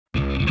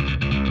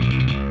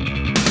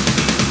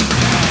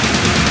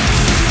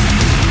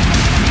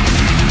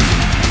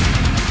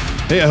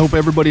Hey, I hope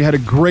everybody had a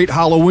great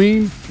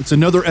Halloween. It's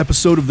another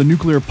episode of the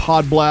Nuclear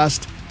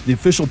Podblast, the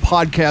official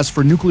podcast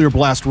for Nuclear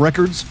Blast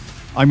Records.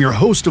 I'm your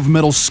host of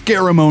Metal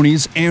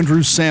Scaremonies,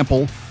 Andrew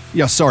Sample.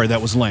 Yeah, sorry, that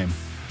was lame.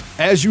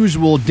 As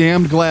usual,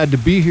 damned glad to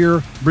be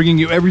here, bringing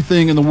you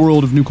everything in the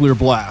world of Nuclear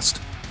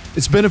Blast.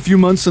 It's been a few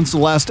months since the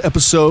last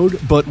episode,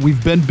 but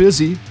we've been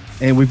busy,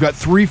 and we've got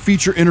 3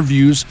 feature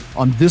interviews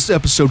on this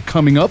episode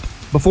coming up.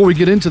 Before we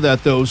get into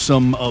that, though,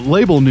 some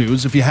label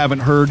news. If you haven't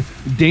heard,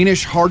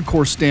 Danish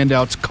hardcore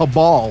standouts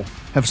Cabal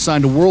have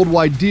signed a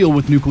worldwide deal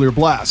with Nuclear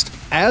Blast,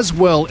 as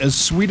well as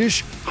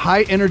Swedish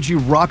high-energy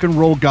rock and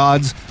roll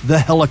gods, the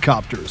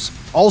Helicopters.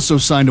 Also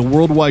signed a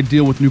worldwide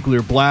deal with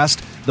Nuclear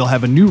Blast. They'll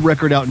have a new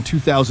record out in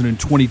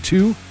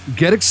 2022.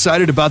 Get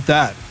excited about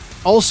that.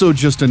 Also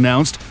just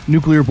announced,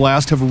 Nuclear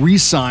Blast have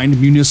re-signed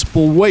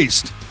Municipal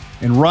Waste.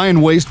 And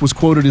Ryan Waste was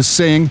quoted as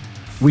saying,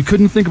 "We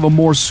couldn't think of a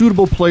more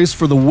suitable place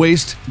for the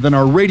waste than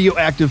our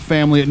radioactive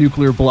family at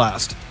Nuclear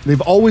Blast.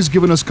 They've always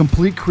given us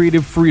complete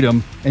creative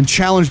freedom and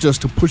challenged us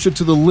to push it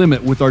to the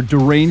limit with our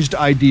deranged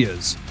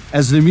ideas.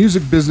 As the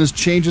music business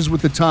changes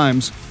with the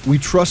times, we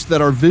trust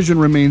that our vision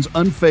remains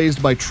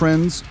unfazed by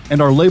trends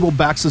and our label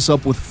backs us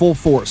up with full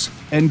force."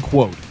 End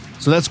quote.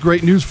 So that's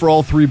great news for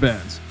all 3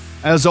 bands.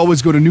 As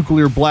always, go to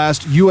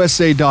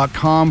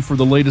nuclearblastusa.com for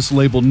the latest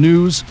label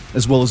news,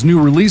 as well as new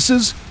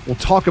releases. We'll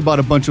talk about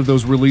a bunch of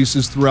those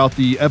releases throughout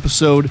the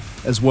episode,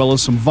 as well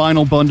as some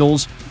vinyl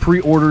bundles,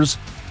 pre-orders,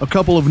 a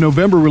couple of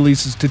November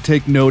releases to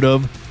take note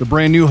of. The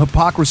brand new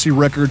Hypocrisy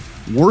record,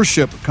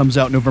 Worship, comes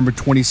out November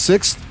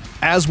 26th,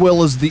 as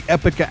well as the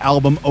Epica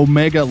album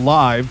Omega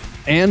Live,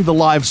 and the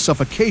live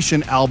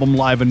Suffocation album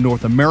Live in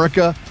North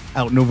America,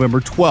 out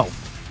November 12th.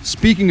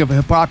 Speaking of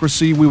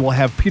Hypocrisy, we will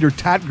have Peter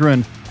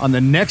Tatgren on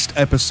the next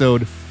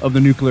episode of the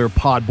Nuclear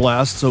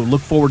Podblast, so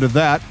look forward to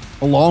that,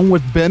 along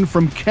with Ben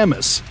from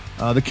Chemist.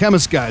 The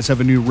Chemist guys have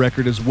a new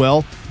record as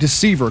well.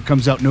 Deceiver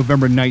comes out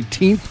November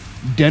 19th,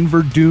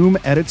 Denver Doom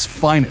at its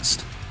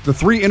finest. The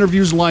 3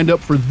 interviews lined up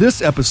for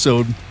this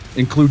episode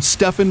include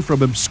Steffen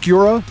from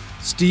Obscura,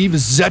 Steve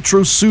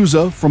Zetro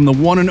Souza from the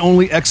one and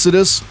only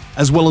Exodus,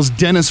 as well as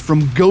Dennis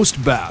from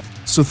Ghost Bath.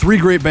 So 3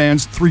 great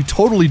bands, 3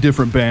 totally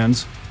different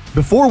bands.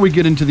 Before we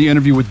get into the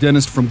interview with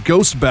Dennis from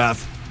Ghost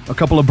Bath, a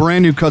couple of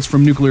brand new cuts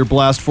from Nuclear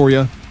Blast for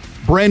you.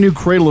 Brand new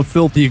Cradle of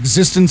Filth, The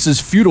Existence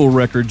is Futile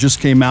record just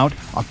came out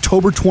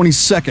October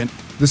 22nd.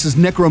 This is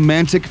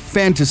Necromantic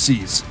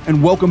Fantasies,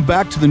 and welcome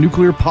back to the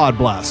Nuclear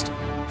Podblast.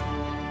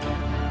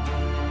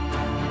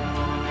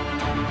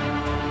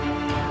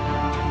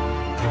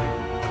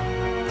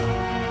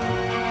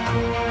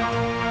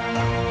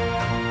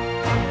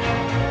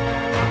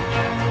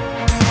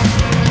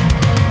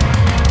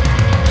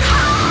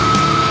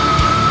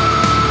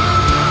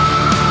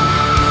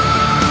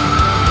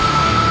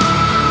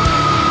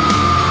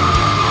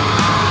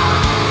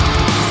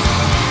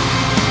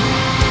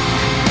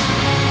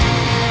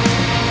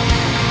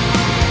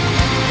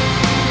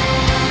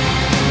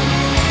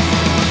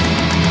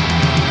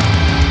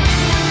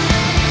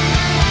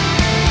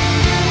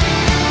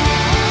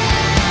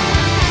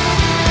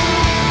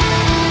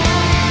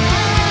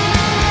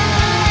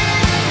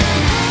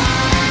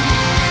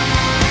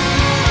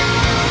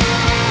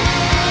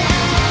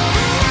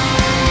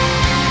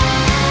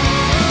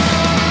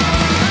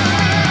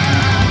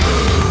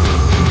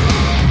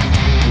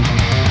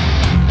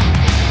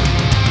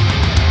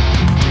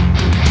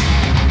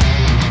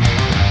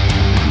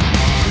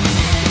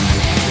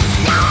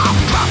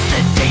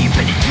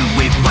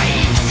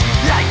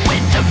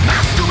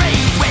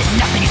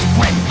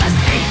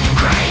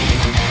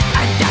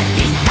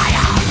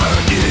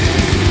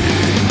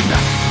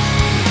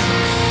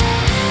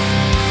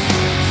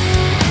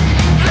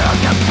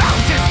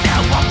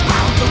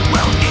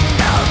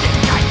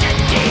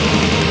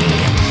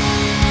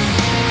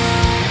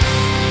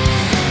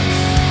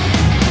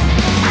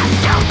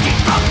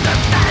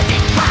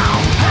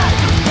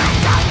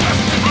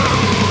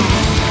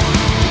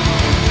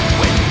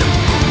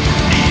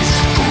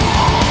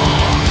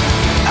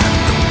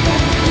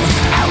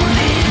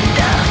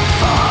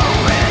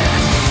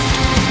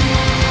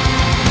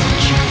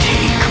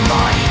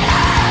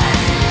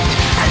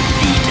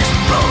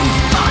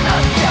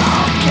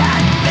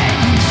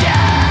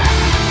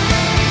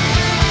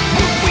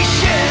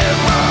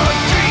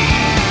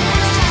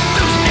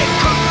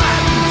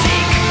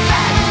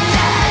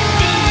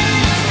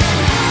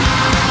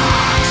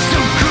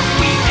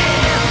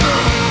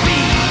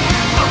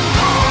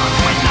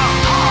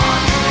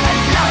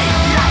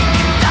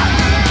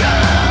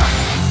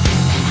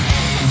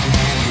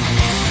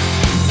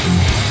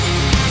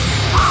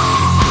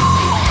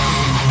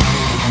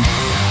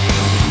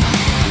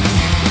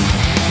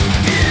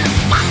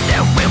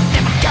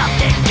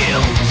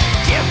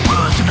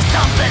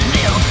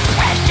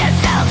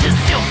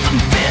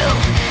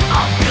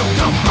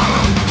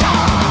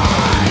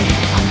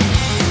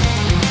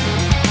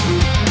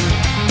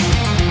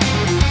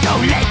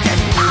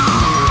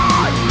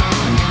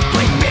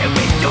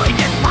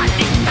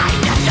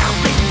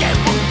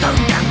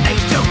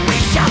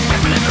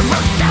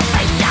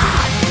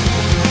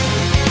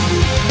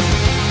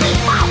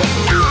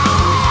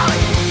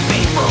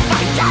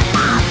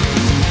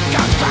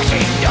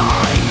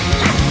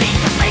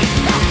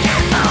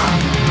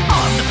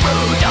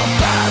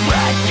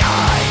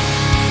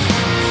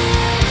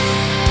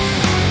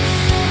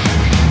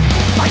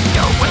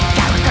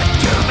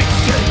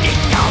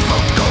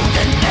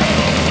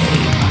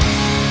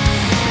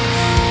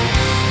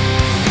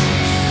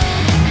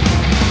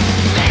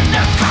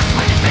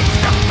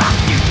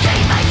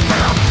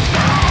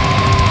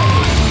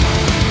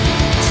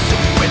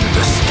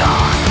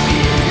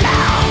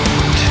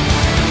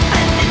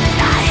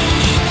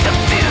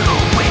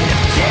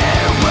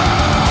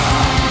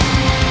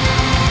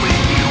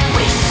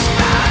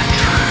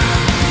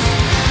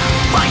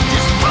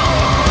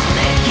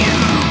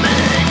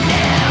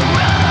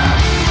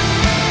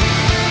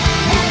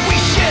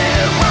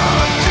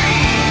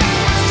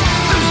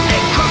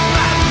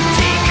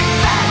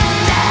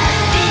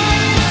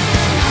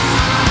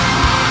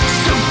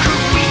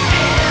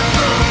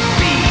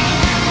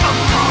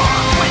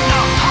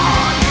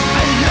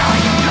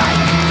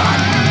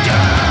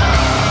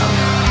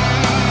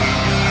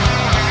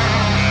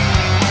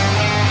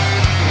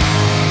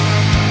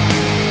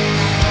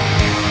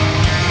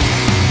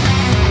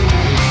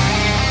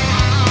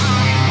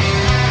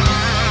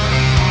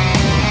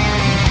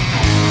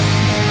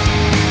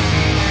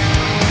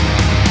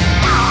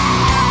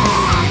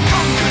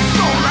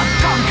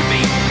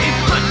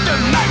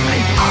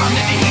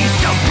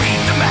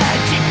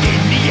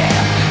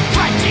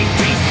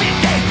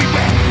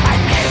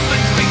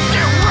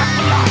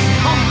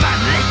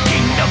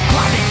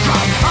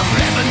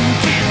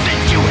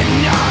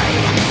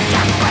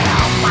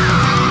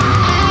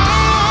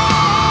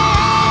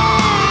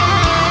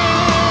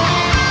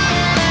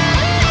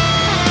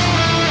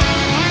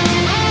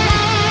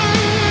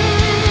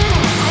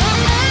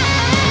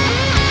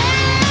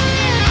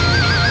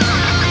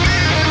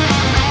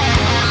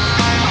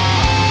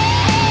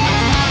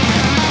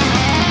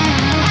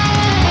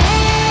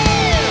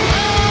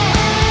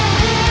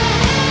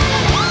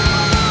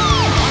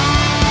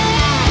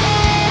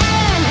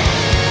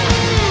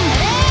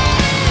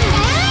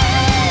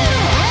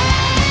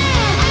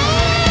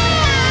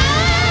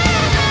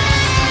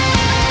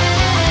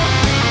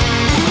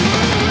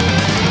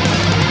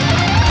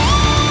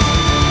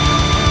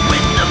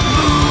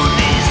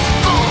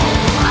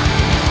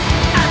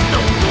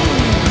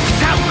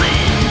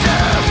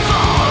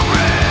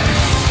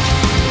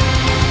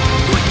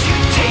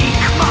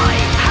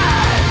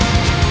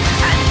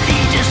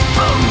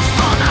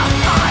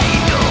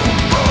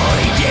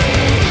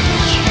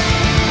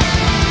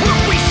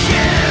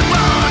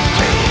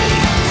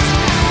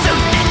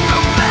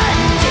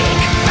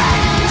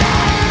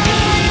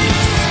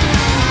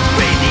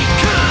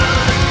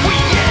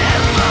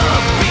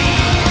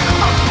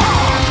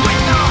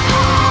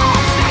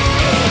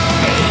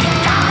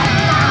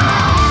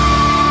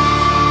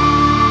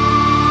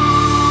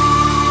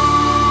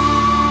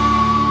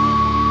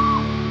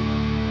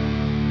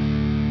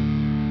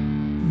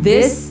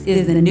 This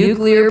is the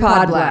Nuclear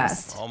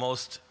Podblast.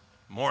 Almost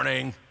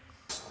morning.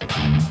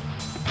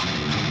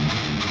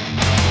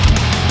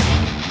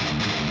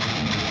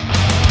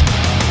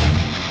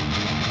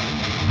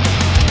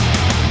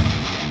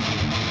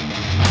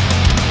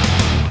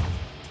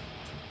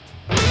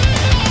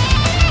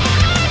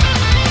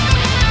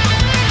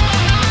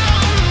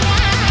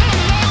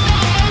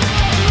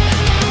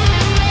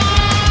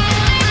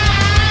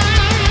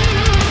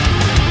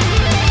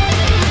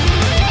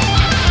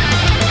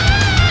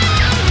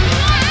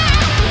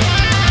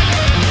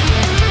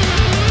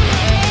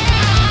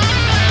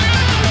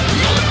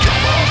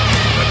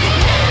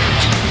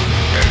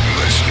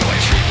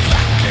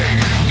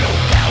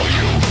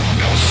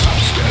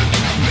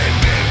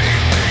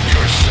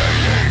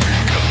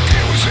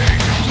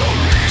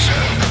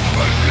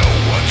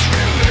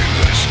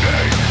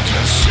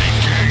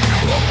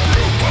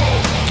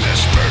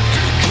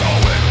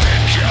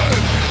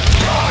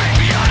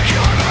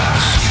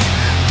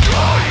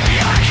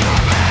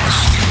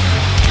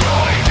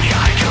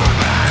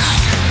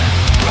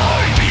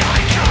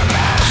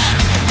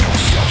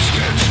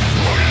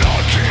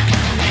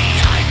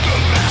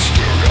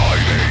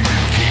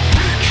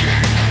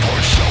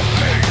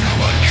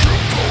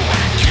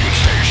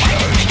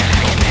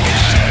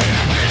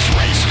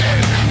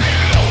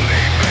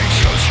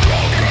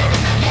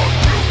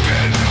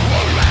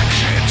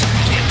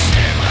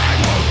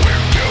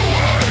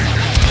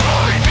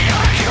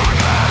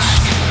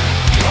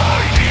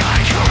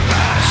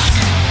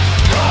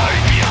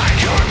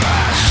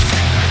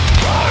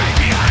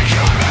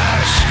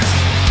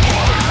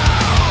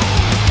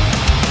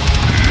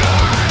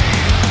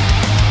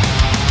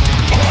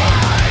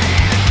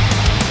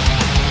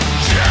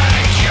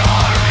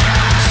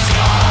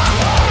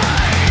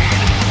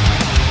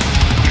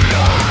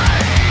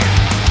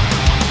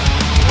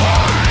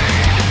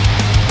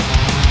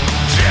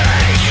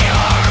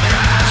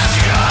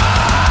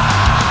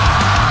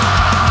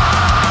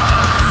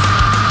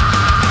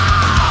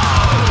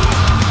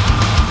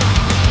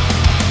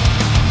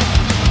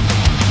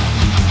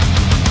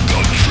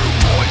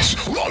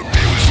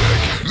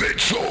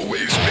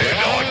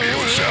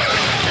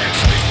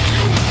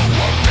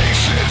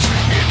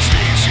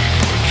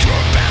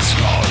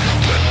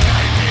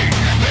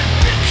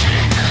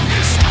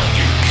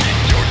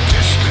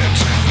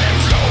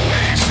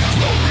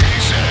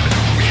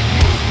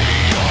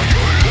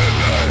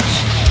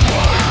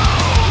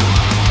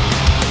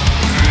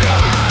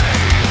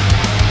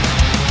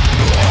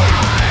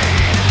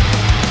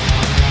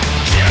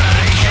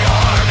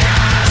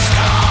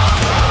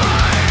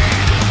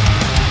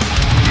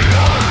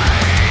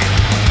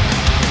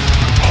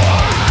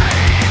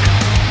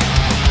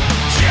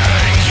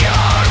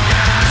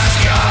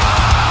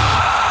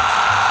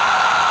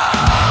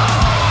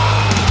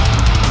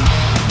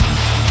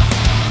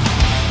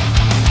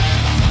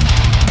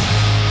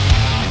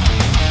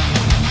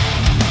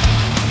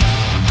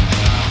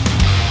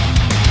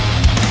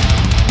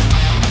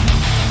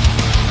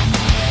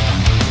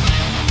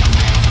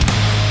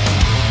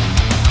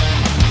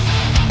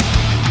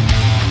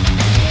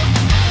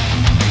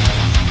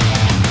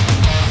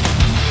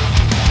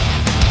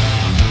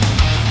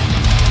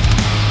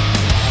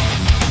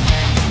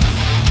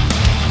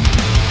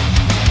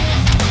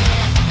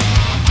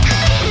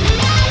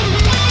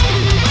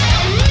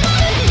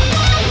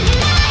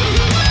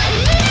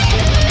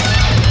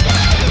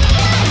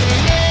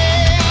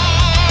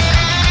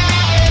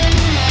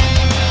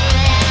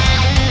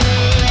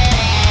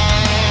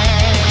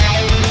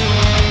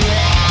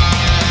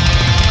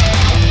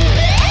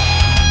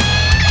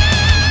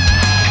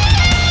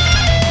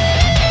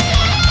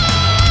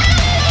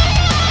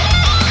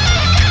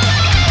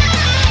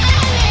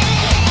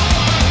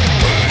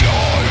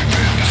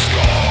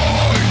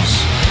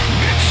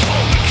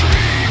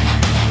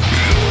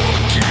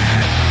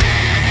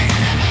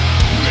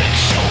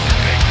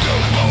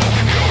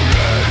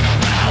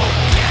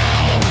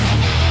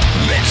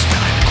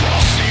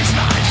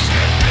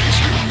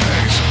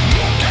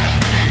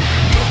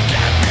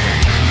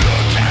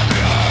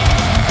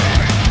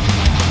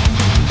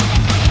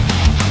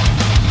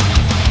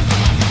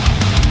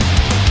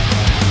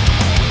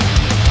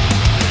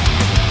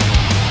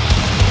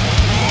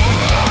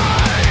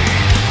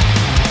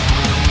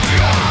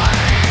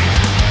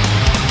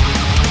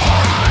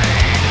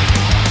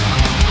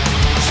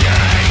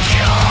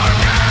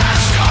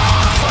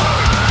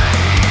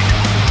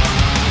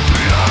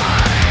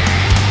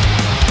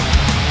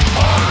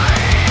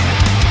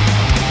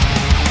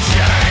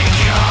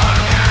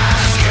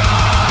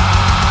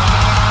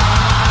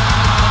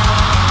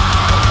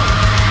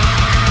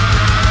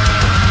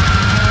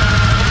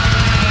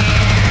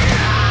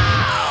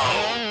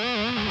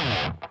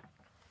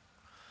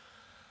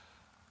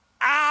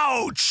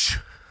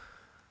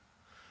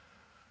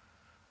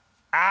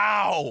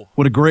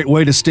 What a great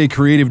way to stay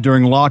creative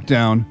during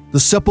lockdown. The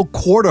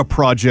Sepultura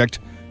project,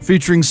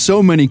 featuring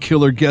so many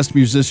killer guest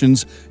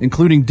musicians,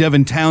 including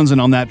Devin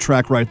Townsend on that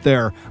track right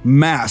there.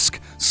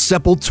 Mask,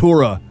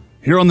 Sepultura,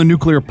 here on the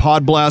Nuclear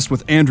Podblast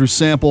with Andrew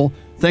Sample.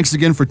 Thanks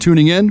again for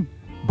tuning in.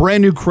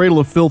 Brand new Cradle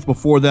of Filth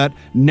before that,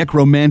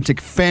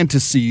 Necromantic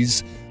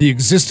Fantasies. The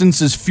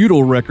Existence is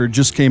Futile record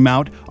just came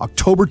out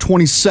October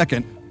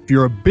 22nd. If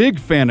you're a big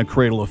fan of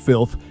Cradle of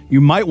Filth, you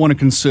might want to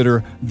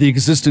consider the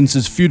Existence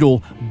is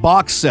Futile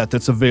box set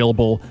that's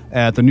available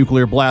at the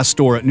Nuclear Blast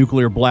store at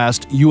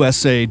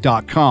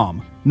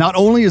nuclearblastusa.com. Not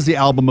only is the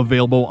album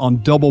available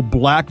on double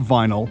black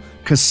vinyl,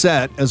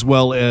 cassette, as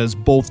well as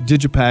both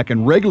digipack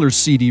and regular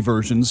CD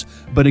versions,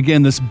 but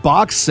again, this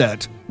box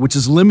set, which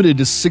is limited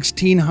to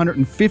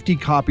 1,650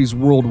 copies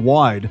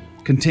worldwide,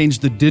 contains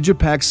the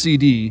digipack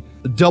CD,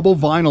 the double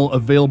vinyl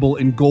available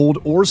in gold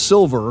or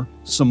silver,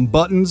 some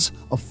buttons,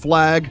 a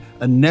flag,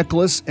 a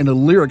necklace, and a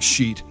lyric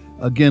sheet.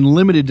 Again,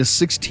 limited to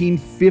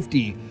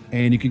 1,650,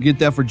 and you can get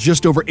that for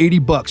just over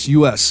 $80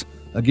 US.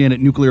 Again, at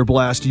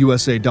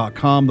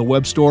nuclearblastusa.com, the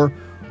web store.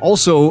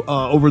 Also,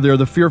 over there,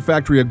 the Fear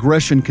Factory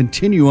Aggression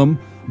Continuum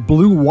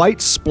blue-white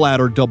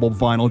splatter double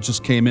vinyl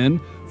just came in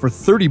for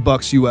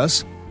 $30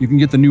 US. You can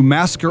get the new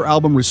Massacre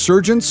album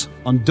Resurgence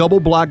on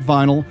double black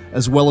vinyl,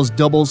 as well as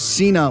double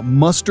Cena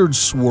Mustard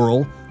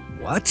Swirl.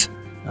 What?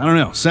 I don't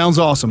know. Sounds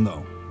awesome,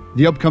 though.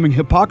 The upcoming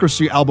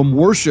Hypocrisy album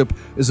Worship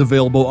is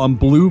available on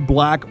blue,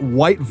 black,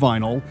 white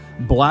vinyl,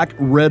 black,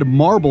 red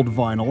marbled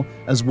vinyl,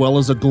 as well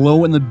as a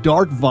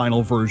glow-in-the-dark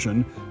vinyl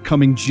version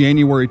coming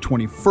January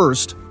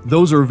 21st.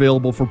 Those are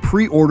available for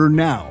pre-order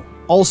now.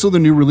 Also, the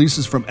new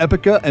releases from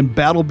Epica and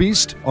Battle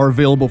Beast are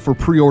available for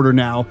pre-order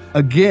now,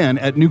 again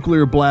at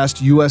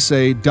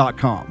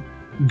nuclearblastusa.com.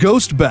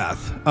 Ghost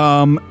Bath,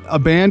 a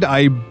band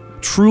I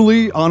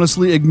truly,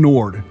 honestly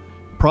ignored.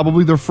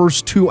 Probably their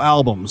first two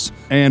albums,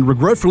 and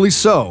regretfully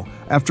so.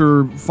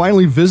 After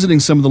finally visiting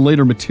some of the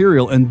later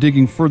material and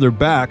digging further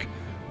back,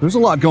 there's a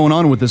lot going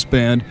on with this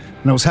band,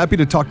 and I was happy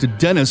to talk to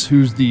Dennis,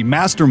 who's the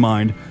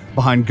mastermind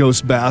behind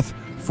Ghost Bath,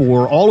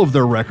 for all of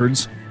their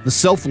records. The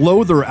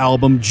Self-Loather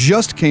album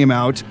just came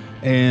out,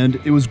 and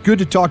it was good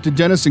to talk to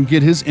Dennis and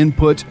get his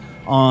input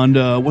on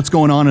what's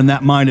going on in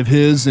that mind of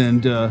his,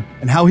 and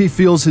how he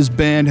feels his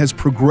band has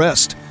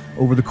progressed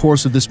over the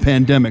course of this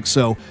pandemic.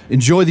 So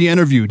enjoy the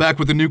interview. Back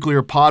with the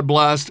Nuclear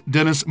Podblast,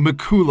 Dennis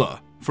Mikula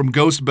from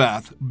Ghost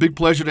Bath. Big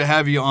pleasure to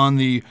have you on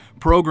the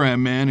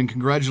program, man, and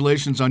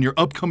congratulations on your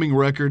upcoming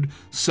record,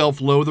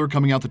 Self-Loather,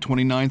 coming out the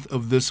 29th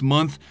of this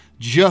month,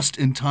 just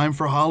in time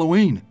for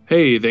Halloween.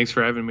 Hey, thanks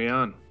for having me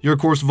on. You're, of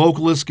course,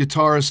 vocalist,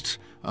 guitarist,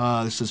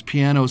 this is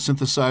piano,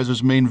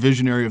 synthesizers, main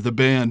visionary of the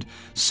band.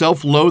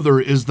 Self-Loather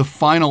is the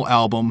final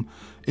album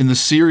in the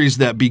series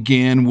that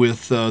began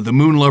with the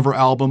Moonlover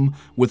album,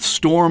 with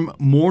Storm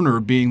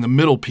Mourner being the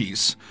middle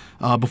piece.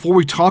 Before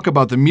we talk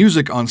about the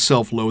music on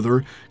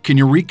Self-Loather, can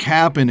you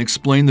recap and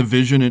explain the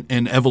vision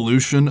and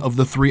evolution of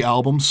the three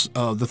albums,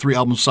 the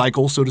three-album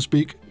cycle, so to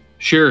speak?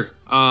 Sure.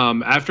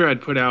 After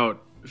I'd put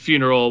out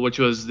Funeral, which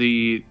was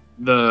the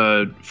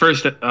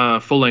first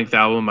full-length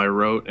album I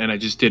wrote, and I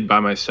just did by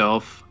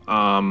myself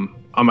on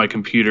my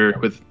computer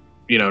with,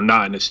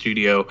 not in a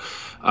studio.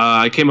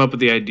 I came up with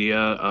the idea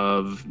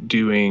of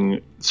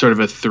doing sort of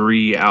a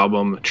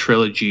 3-album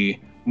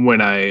trilogy when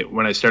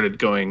I started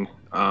going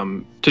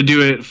to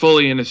do it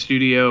fully in a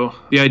studio.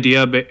 The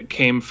idea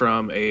came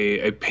from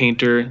a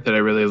painter that I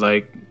really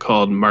like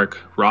called Mark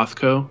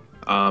Rothko.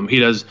 He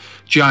does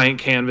giant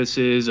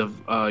canvases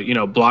of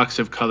blocks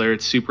of color.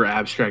 It's super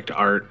abstract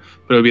art,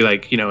 but it would be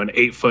like an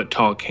 8-foot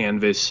tall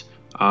canvas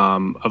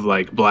of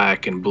like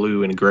black and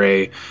blue and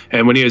gray.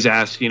 And when he was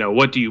asked,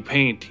 what do you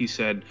paint? He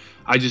said,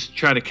 I just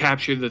try to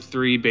capture the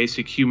 3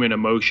 basic human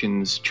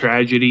emotions: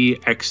 tragedy,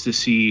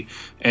 ecstasy,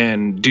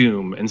 and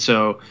doom. And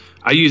so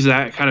I use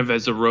that kind of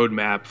as a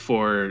roadmap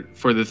for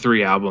the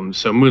 3 albums.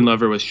 So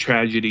Moonlover was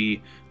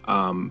tragedy,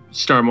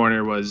 Star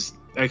Mourner was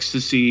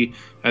ecstasy,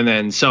 and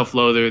then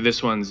Self-Loather,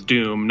 this one's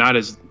doom, not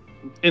as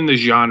in the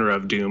genre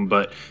of doom,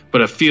 but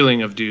a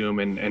feeling of doom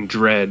and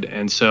dread.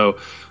 And so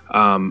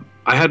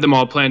I had them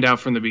all planned out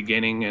from the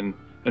beginning, and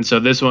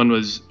so this one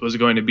was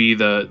going to be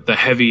the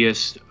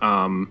heaviest,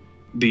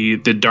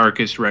 the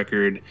darkest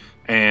record,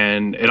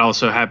 and it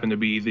also happened to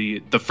be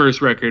the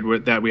first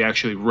record that we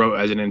actually wrote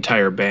as an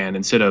entire band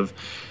instead of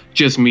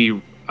just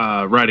me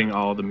writing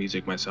all the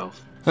music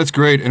myself. That's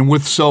great. And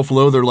with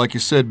Self-Loather, like you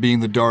said,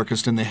 being the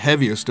darkest and the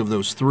heaviest of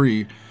those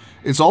 3,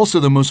 it's also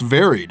the most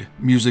varied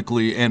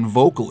musically and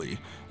vocally.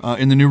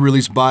 In the new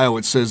release bio,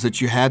 it says that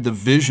you had the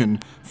vision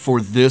for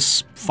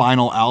this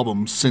final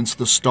album since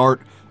the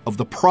start of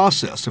the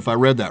process, if I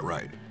read that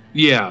right.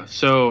 Yeah,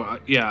 so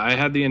I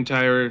had the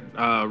entire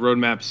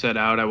roadmap set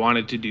out. I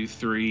wanted to do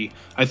 3.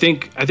 I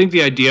think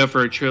the idea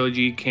for a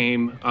trilogy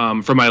came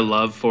from my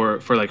love for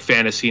like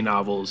fantasy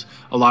novels.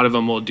 A lot of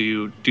them will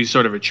do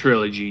sort of a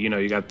trilogy.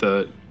 You got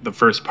the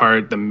first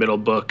part, the middle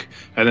book,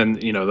 and then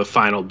the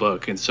final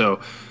book. And so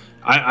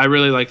I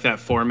really like that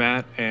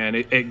format, and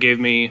it gave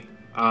me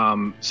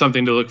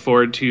something to look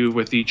forward to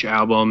with each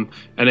album,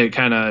 and it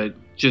kind of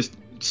just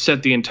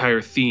set the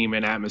entire theme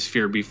and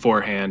atmosphere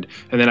beforehand,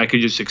 and then I could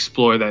just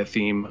explore that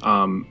theme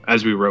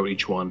as we wrote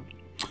each one.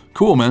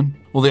 Cool, man.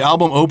 Well, the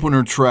album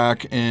opener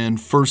track and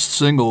first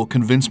single,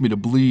 Convince Me to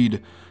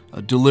Bleed,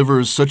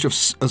 delivers such a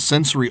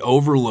sensory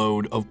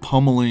overload of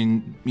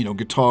pummeling,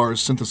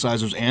 guitars,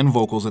 synthesizers, and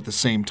vocals at the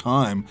same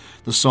time.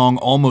 The song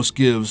almost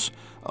gives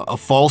a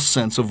false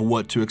sense of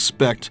what to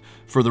expect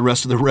for the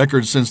rest of the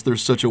record, since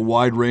there's such a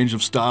wide range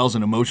of styles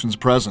and emotions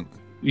present.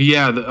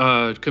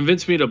 Yeah,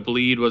 Convince Me to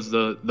Bleed was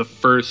the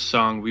first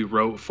song we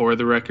wrote for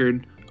the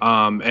record,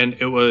 and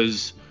it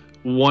was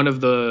one of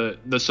the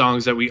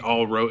songs that we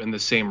all wrote in the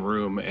same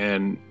room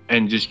and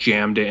just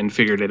jammed it and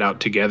figured it out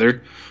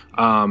together.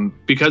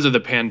 Because of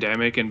the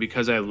pandemic and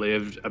because I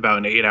lived about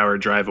an 8-hour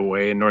drive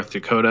away in North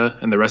Dakota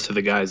and the rest of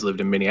the guys lived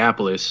in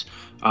Minneapolis,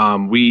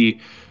 we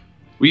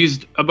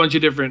used a bunch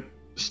of different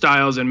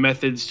styles and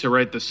methods to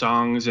write the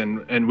songs,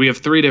 and we have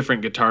 3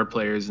 different guitar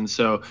players, and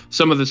so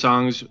some of the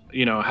songs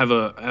have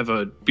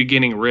a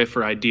beginning riff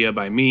or idea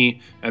by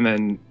me, and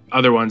then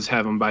other ones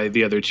have them by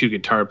the other 2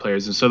 guitar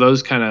players, and so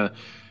those kind of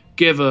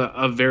give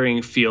a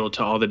varying feel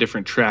to all the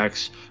different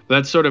tracks.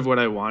 That's sort of what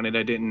I wanted.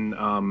 I didn't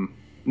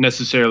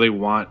necessarily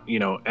want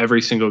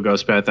every single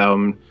Ghostbath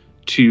album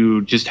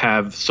to just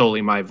have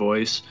solely my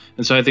voice,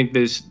 and so I think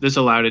this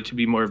allowed it to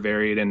be more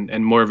varied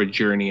and more of a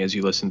journey as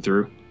you listen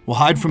through. Well,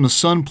 Hide from the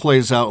Sun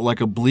plays out like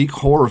a bleak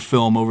horror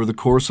film over the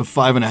course of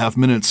 5.5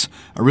 minutes.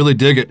 I really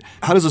dig it.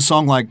 How does a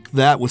song like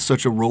that with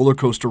such a roller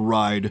coaster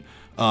ride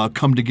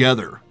come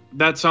together?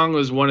 That song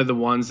was one of the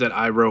ones that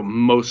I wrote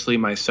mostly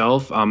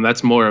myself.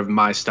 That's more of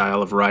my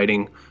style of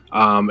writing.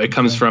 It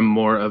comes from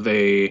more of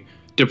a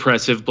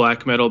depressive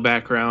black metal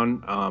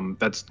background.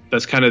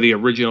 That's kind of the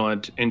original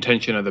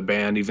intention of the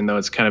band, even though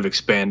it's kind of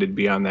expanded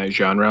beyond that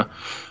genre.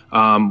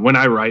 When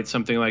I write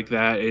something like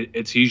that,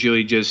 it's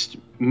usually just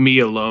me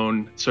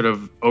alone, sort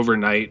of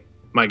overnight,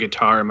 my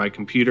guitar and my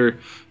computer,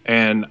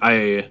 and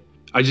I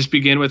just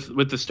begin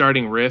with the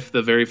starting riff,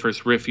 the very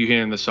first riff you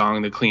hear in the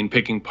song, the clean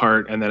picking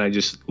part, and then I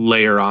just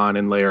layer on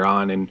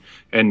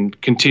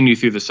and continue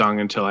through the song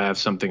until I have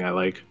something I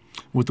like.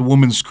 With the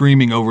woman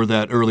screaming over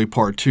that early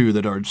part too,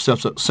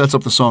 that sets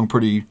up the song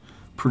pretty.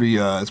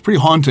 It's pretty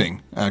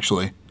haunting,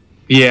 actually.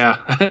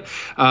 Yeah,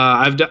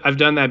 I've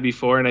done that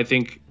before, and I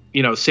think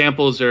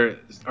samples are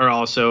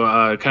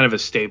also kind of a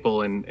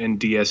staple in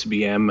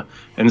DSBM,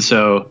 and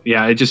so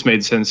yeah, it just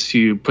made sense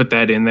to put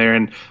that in there,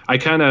 and I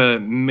kind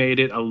of made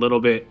it a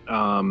little bit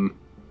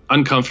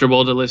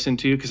uncomfortable to listen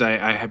to because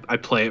I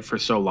play it for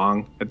so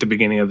long at the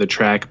beginning of the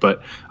track,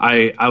 but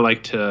I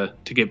like to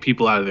get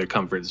people out of their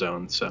comfort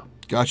zone. So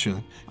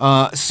gotcha.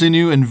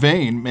 Sinew and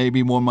Vein may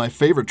be one of my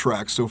favorite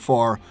tracks so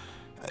far.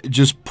 It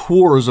just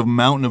pours a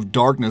mountain of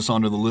darkness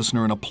onto the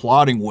listener in a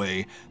plodding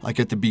way, like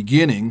at the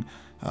beginning.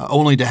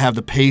 Only to have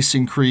the pace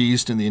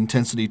increased and the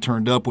intensity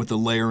turned up with the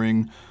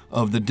layering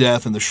of the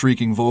death and the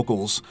shrieking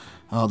vocals.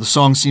 The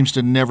song seems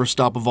to never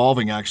stop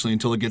evolving, actually,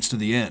 until it gets to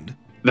the end.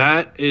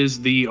 That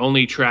is the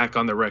only track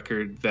on the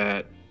record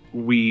that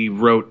we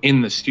wrote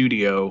in the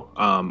studio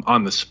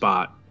on the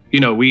spot.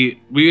 We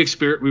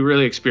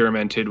really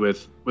experimented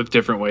with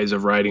different ways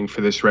of writing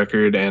for this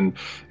record, and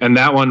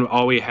that one,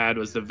 all we had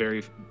was the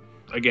very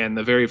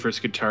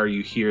first guitar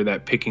you hear,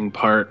 that picking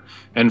part,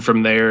 and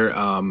from there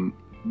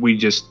we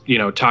just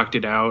talked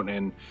it out,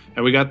 and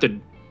we got the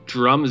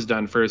drums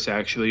done first,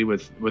 actually,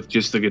 with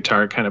just the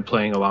guitar kind of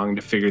playing along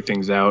to figure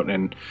things out.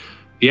 And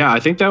yeah, I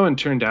think that one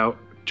turned out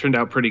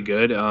pretty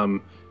good.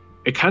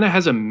 It kind of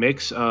has a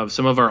mix of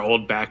some of our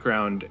old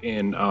background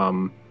in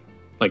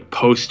like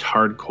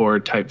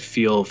post-hardcore type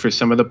feel for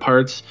some of the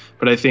parts,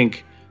 but I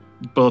think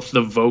both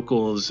the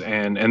vocals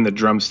and the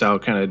drum style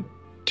kind of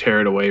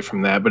tear it away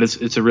from that, but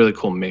it's a really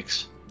cool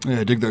mix.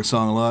 Yeah, I dig that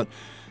song a lot.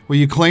 Well,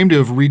 you claim to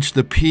have reached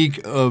the peak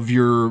of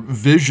your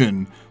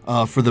vision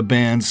for the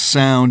band's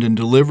sound and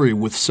delivery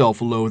with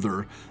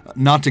Self-Loather.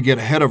 Not to get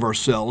ahead of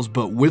ourselves,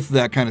 but with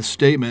that kind of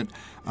statement,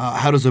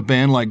 how does a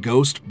band like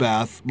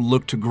Ghostbath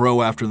look to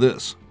grow after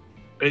this?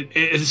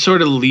 It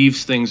sort of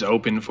leaves things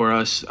open for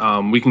us.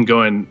 We can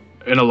go in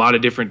a lot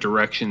of different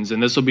directions,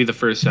 and this will be the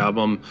first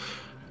album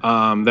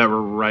that we're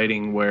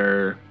writing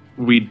where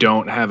we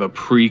don't have a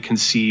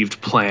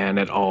preconceived plan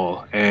at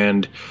all.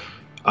 And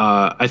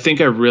I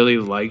think I really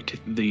liked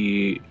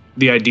the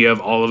idea of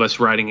all of us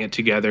writing it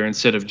together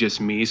instead of just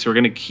me. So we're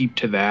going to keep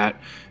to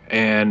that.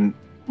 And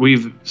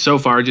we've so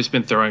far just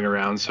been throwing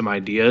around some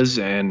ideas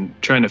and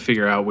trying to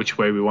figure out which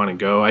way we want to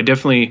go. I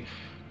definitely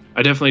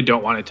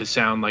don't want it to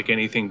sound like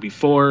anything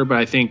before, but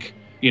I think,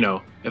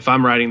 if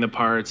I'm writing the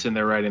parts and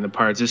they're writing the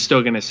parts, it's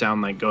still going to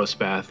sound like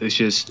Ghostbath. It's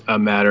just a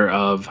matter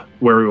of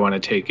where we want to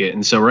take it.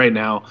 And so right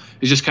now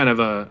it's just kind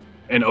of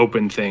an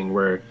open thing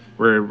where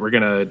we're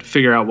going to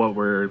figure out what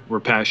we're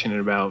passionate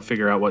about,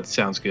 figure out what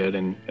sounds good,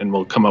 and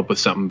we'll come up with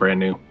something brand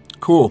new.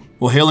 Cool.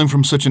 Well, hailing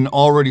from such an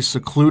already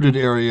secluded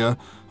area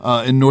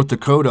in North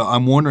Dakota,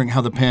 I'm wondering how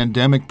the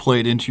pandemic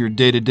played into your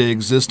day-to-day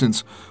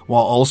existence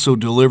while also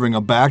delivering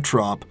a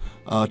backdrop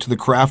to the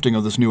crafting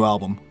of this new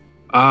album.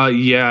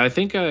 Yeah, I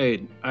think I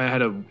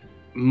had a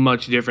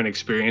much different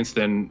experience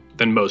than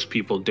most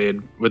people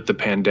did with the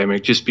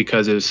pandemic, just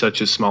because it was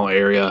such a small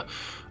area.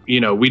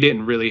 we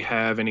didn't really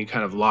have any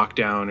kind of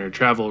lockdown or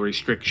travel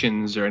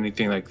restrictions or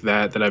anything like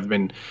that I've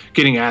been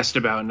getting asked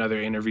about in other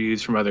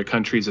interviews from other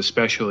countries,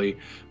 especially.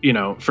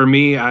 For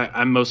me,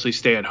 I mostly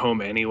stay at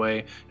home anyway.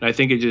 And I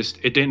think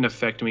it didn't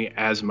affect me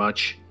as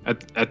much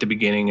at the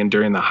beginning and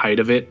during the height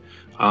of it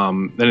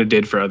than it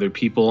did for other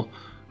people.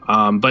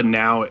 But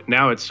now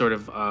it's sort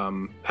of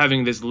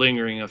having this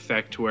lingering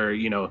effect where,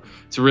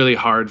 it's really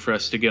hard for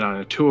us to get on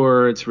a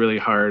tour. It's really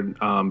hard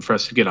for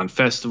us to get on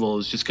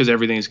festivals just because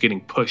everything is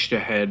getting pushed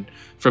ahead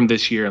from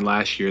this year and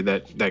last year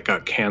that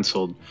got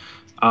canceled.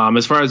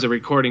 As far as the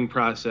recording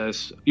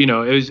process,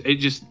 it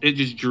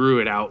just drew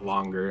it out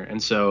longer.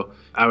 And so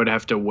I would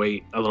have to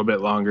wait a little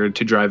bit longer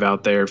to drive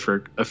out there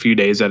for a few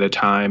days at a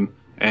time.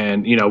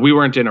 And, we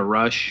weren't in a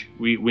rush.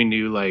 We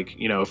knew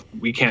if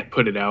we can't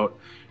put it out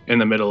in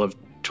the middle of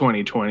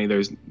 2020,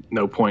 there's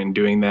no point in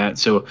doing that.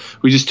 So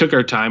we just took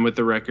our time with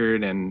the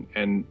record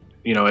and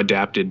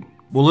adapted.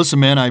 Well, listen,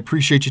 man, I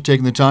appreciate you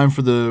taking the time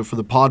for the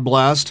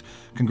Podblast.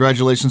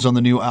 Congratulations on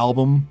the new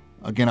album,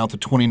 again, out the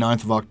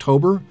 29th of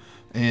October,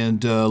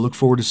 and look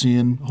forward to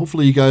seeing,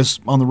 hopefully, you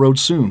guys on the road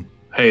soon.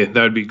 Hey,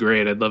 that would be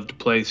great. I'd love to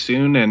play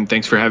soon, and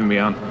thanks for having me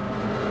on.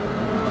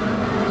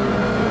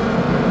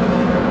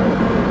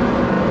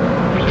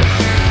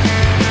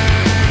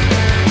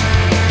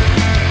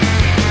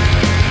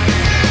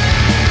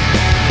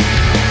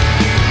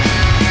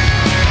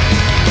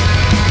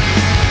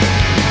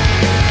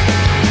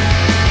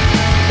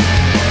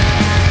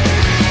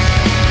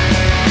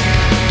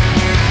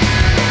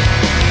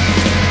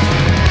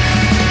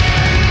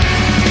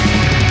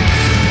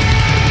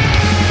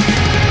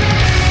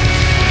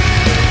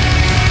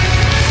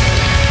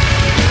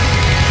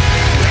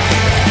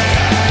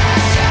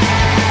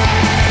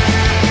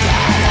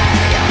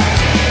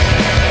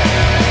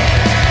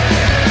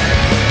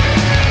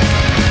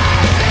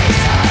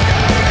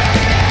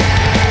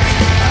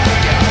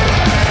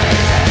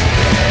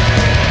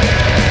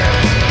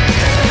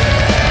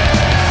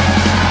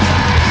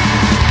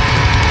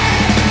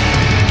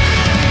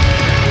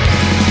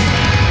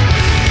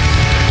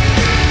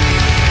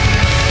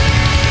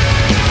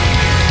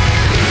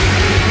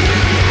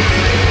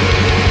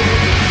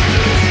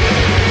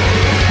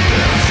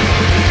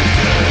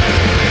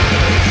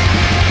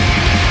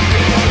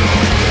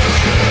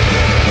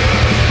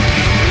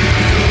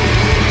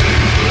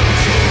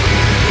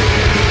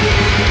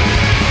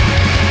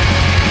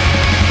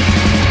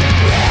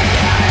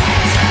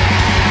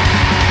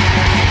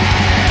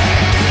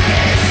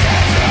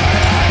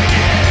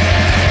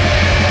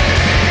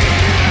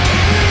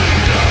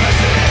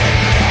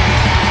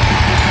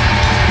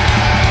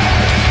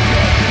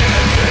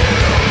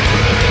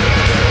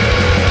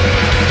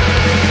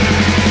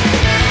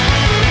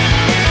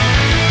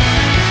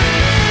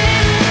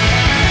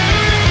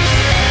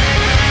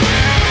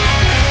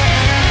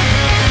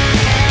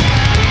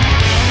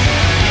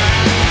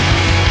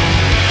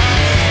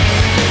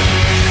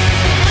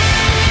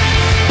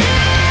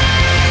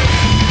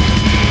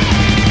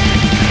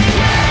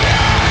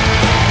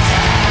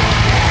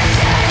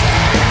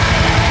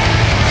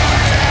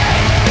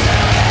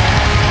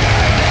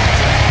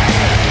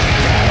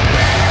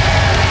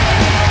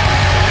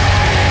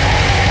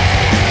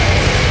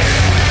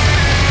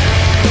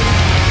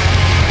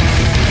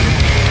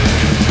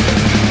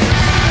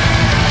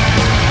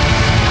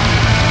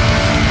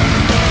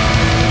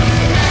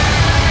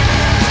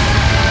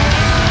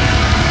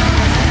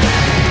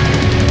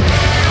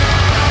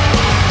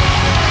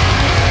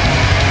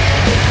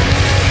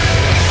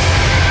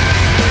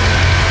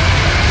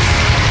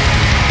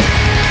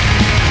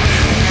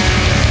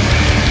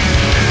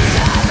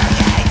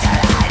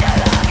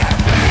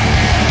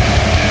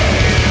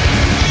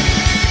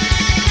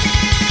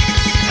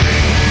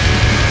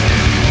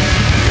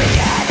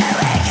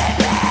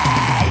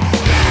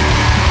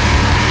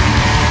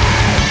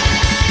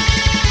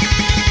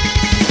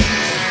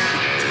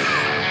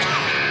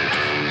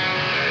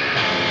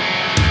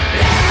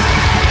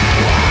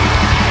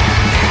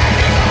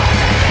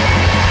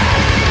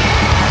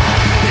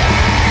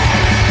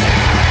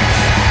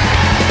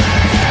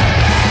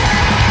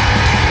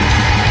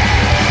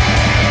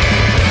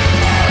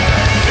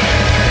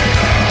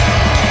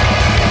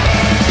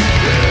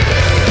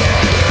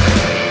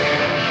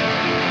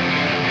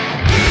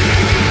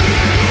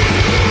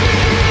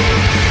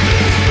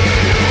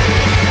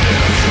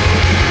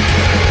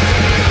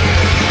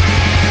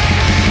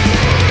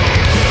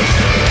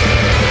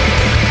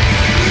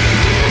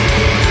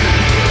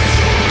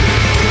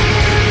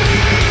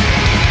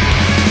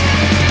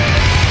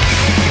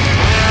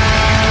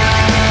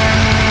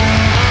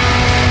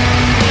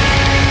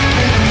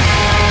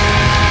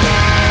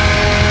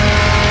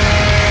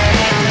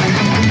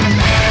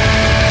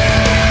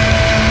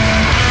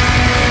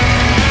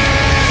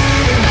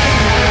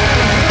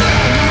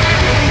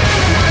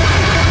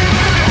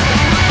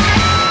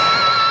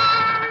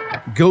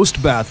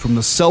 Ghost Bath from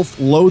the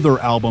Self-Loather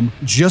album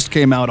just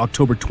came out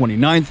October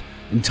 29th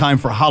in time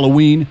for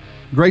Halloween.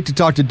 Great to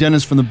talk to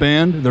Dennis from the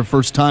band, their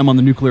first time on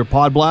the Nuclear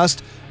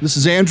Podblast. This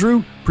is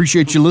Andrew.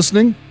 Appreciate you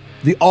listening.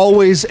 the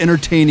always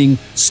entertaining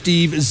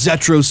Steve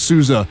Zetro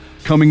Souza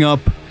coming up.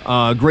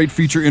 Great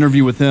feature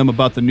interview with him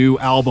about the new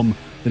album,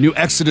 the new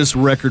Exodus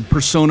record,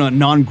 Persona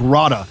Non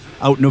Grata,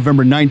 out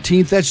November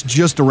 19th. That's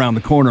just around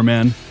the corner,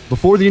 man.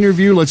 Before the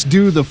interview, let's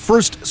do the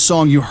first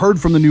song you heard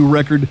from the new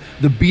record,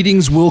 The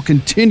Beatings Will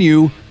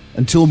Continue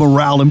Until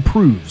Morale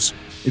Improves.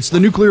 It's the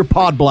Nuclear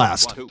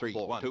Podblast. 1, 2, 3,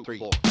 1, 2, 3,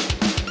 4.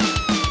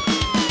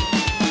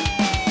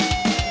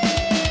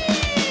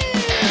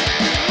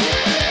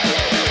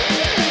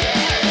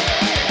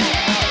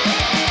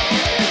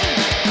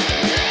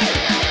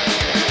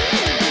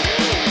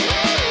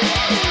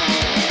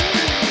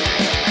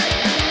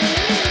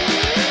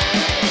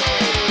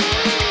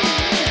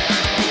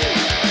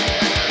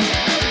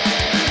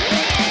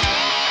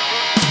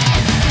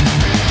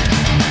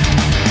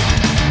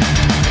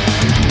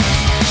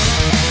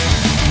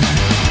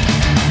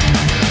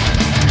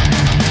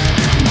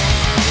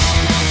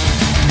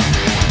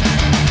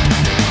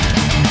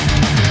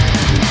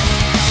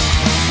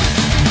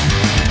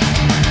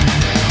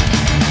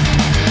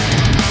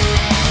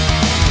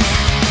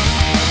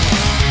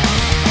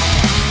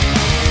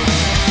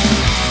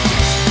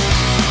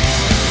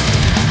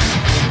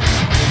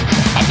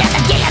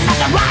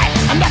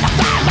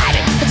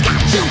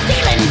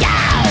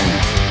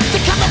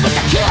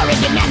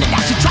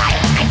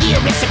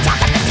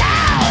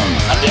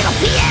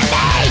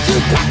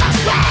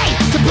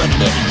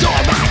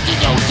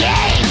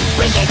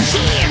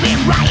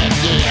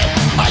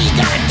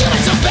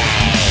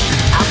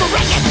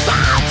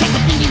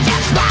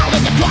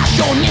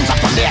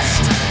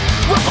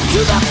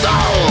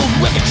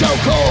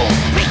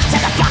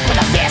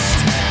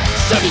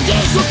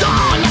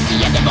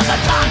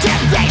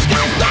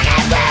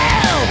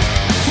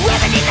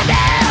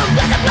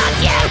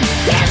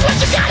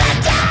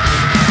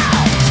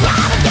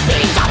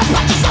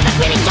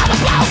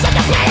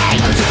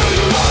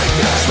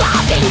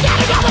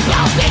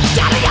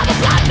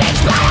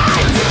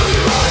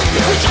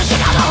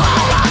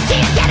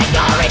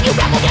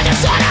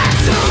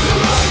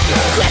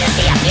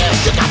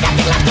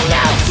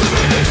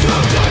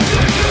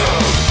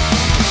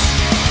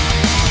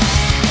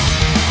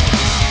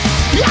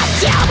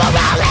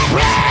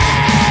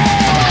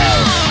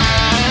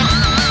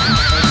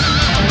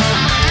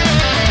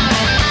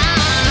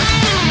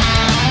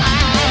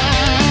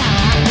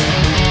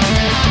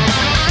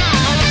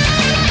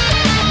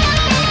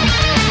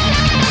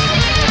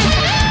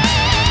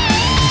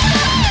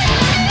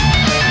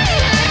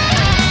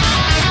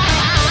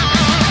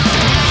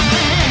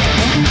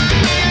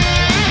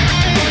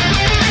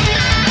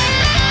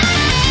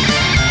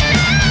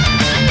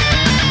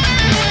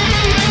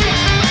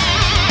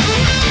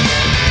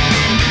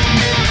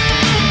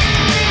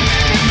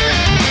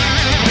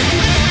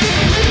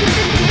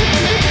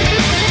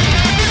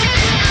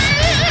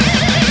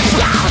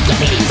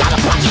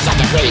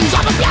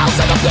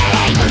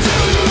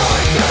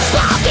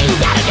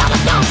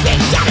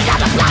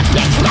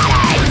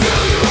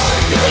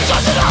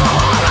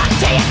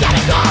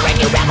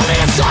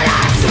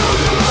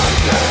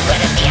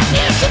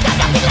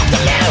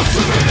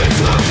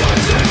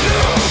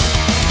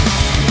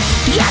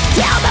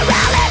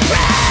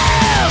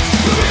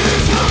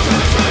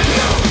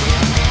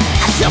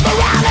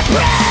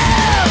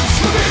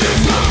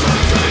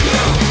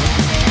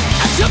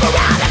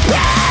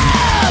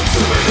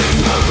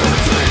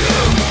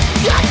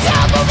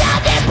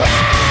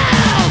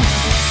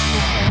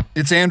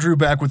 It's Andrew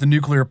back with the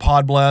Nuclear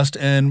Podblast,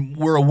 and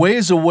we're a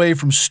ways away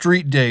from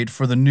street date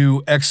for the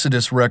new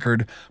Exodus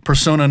record,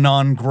 Persona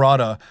Non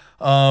Grata.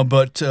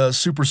 But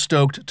super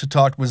stoked to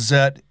talk with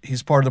Zet.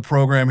 He's part of the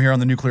program here on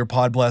the Nuclear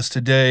Podblast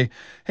today.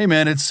 Hey,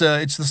 man, it's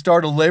the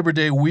start of Labor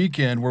Day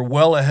weekend. We're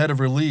well ahead of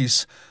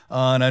release,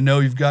 and I know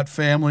you've got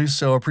families,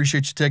 so I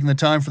appreciate you taking the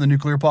time for the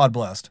Nuclear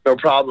Podblast. No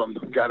problem.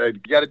 Gotta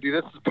do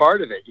this as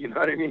part of it. You know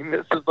what I mean?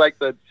 This is like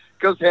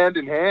goes hand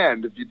in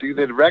hand. If you do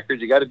the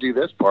record, you got to do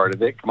this part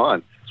of it. Come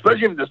on.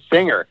 Especially if the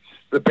singer,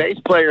 the bass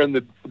player and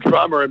the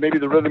drummer and maybe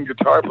the rhythm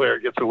guitar player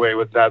gets away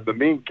with that. But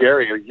me and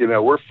Gary,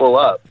 we're full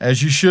up.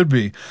 As you should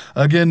be.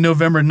 Again,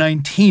 November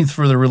 19th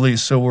for the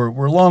release, so we're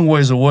a long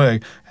ways away.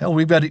 Hell,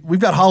 we've got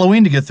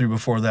Halloween to get through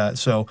before that.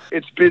 So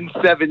it's been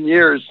 7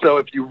 years, so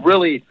if you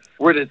really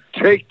were to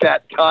take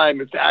that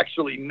time, it's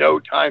actually no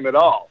time at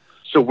all.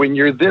 So when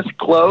you're this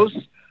close,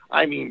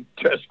 I mean,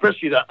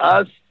 especially to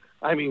us,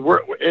 I mean,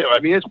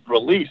 it's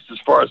released as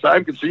far as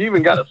I'm concerned. You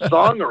even got a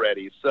song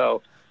already,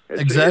 so.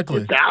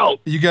 Exactly. It's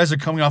out. You guys are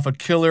coming off a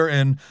killer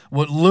and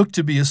what looked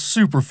to be a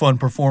super fun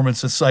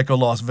performance at Psycho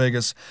Las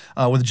Vegas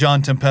with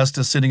John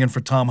Tempesta sitting in for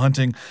Tom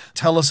Hunting.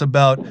 Tell us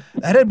about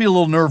that. Had to be a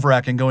little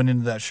nerve-wracking going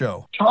into that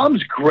show.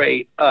 Tom's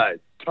great.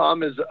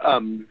 Tom is,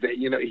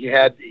 he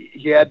had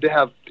to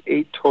have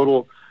 8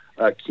 total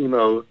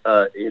chemo,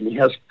 and he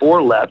has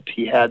 4 left.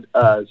 He had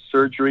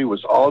surgery,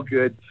 was all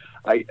good.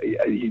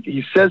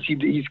 He says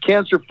he's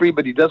cancer-free,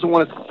 but he doesn't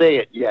want to say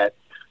it yet.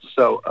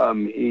 So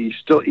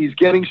he's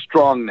getting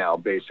strong now,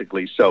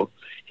 basically. So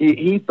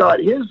he thought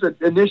his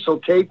initial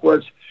take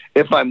was,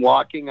 if I'm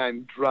walking,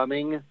 I'm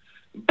drumming,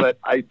 but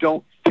I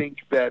don't think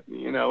that,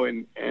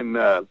 and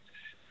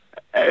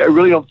I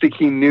really don't think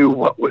he knew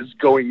what was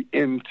going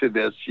into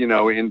this,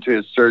 into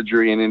his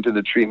surgery and into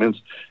the treatments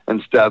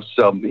and stuff.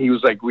 So he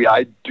was like,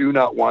 I do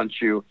not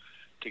want you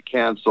to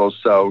cancel.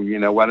 So,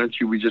 why don't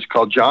we just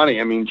call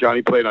Johnny? I mean,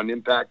 Johnny played on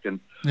Impact and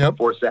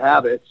Force of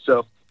Habit.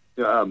 So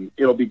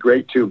it'll be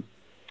great to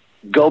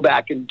go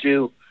back and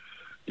do,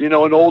 an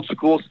old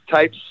school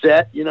type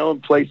set,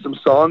 and play some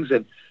songs.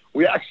 And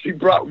we actually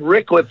brought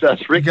Rick with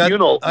us, Rick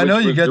Unal. I know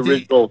you got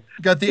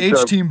the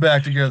H team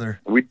back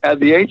together. We had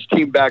the H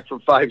team back for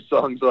 5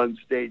 songs on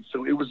stage.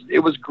 So it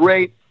was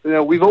great.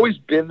 We've always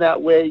been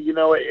that way.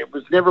 It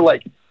was never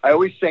like, I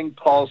always sang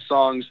Paul's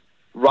songs.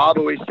 Rob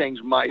always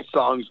sings my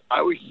songs.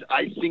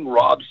 I sing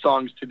Rob's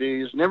songs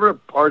today. It's never a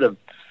part of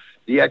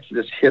the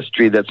Exodus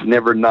history that's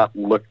never not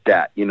looked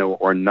at,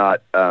 or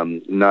not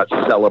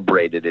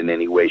celebrated in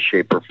any way,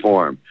 shape, or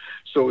form.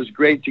 So it was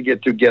great to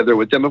get together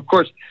with them. Of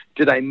course,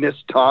 did I miss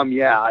Tom?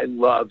 Yeah, I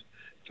love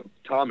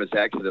Tom is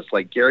Exodus,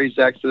 like Gary's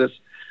Exodus,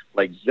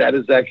 like Zed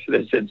is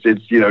Exodus.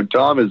 It's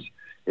Tom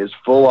is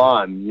full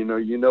on. You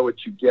know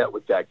what you get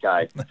with that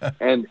guy.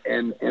 and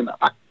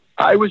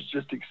I was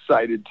just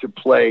excited to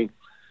play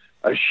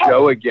a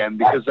show again,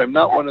 because I'm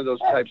not one of those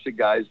types of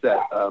guys that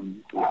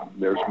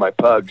there's my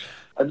pugs.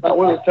 I'm not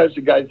one of those types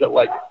of guys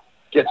that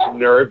gets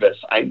nervous.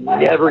 I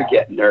never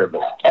get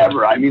nervous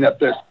ever. I mean, if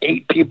there's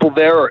 8 people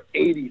there or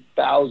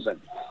 80,000,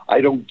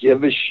 I don't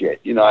give a shit.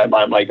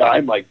 I'm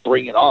like,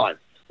 bring it on.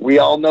 We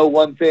all know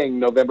one thing: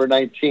 November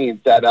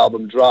 19th, that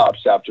album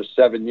drops after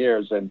 7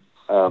 years, and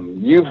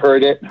you've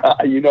heard it.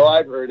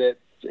 I've heard it.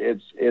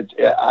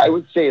 I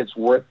would say it's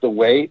worth the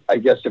wait. I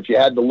guess if you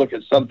had to look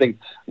at something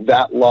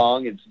that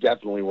long, it's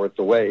definitely worth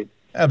the wait.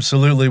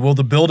 Absolutely. Well,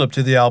 the build-up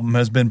to the album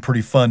has been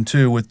pretty fun,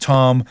 too, with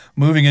Tom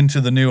moving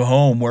into the new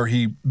home where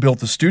he built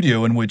the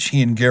studio in which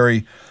he and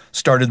Gary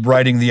started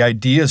writing the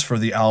ideas for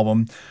the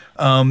album.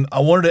 I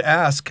wanted to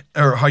ask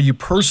how you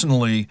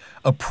personally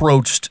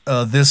approached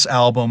this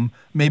album,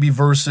 maybe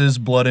versus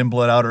Blood In,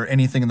 Blood Out, or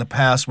anything in the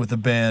past with the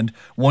band,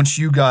 once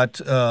you got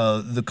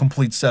the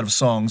complete set of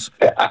songs.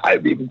 I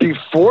mean,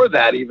 before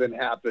that even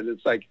happened,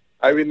 it's like,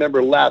 I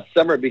remember last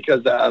summer,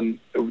 because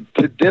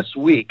this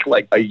week,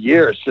 like a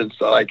year since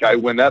I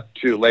went up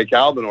to Lake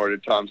Albanor to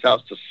Tom's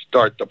house to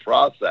start the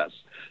process.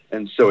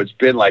 And so it's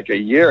been like a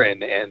year,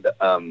 and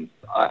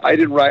I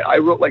didn't write. I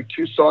wrote like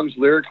 2 songs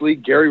lyrically.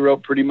 Gary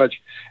wrote pretty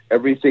much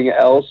everything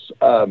else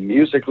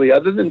musically,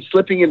 other than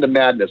Slipping Into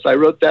Madness. I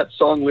wrote that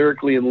song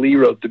lyrically, and Lee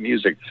wrote the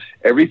music.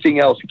 Everything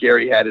else,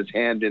 Gary had his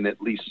hand in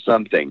at least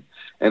something.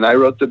 And I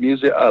wrote the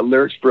music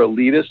lyrics for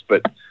Elitist,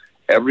 but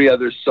every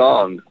other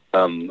song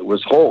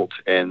was Holt.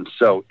 And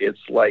so it's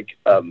like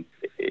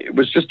it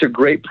was just a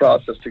great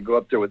process to go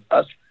up there with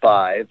us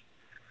 5,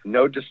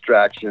 no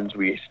distractions.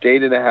 We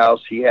stayed in a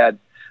house.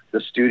 The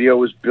studio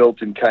was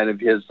built in kind of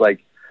his like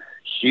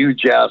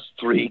huge ass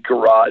 3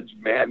 garage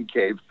man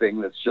cave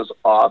thing that's just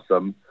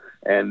awesome.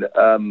 And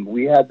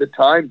we had the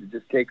time to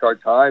just take our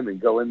time and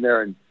go in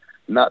there and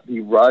not be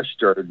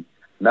rushed, or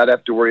not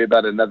have to worry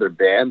about another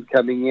band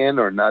coming in,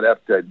 or not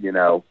have to,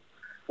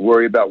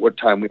 worry about what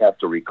time we have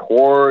to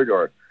record,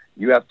 or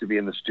you have to be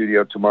in the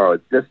studio tomorrow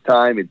at this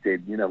time. It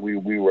did, we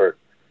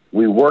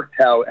worked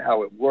how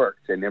it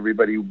worked, and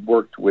everybody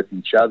worked with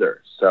each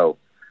other. So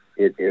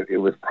it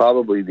was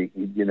probably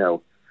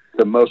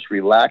the most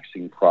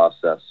relaxing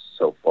process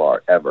so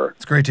far ever.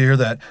 It's great to hear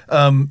that.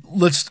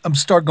 Let's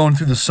start going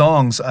through the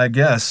songs, I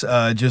guess.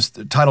 Just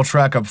the title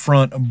track up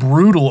front,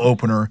 brutal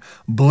opener,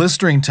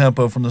 blistering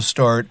tempo from the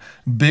start,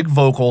 big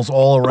vocals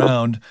all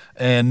around,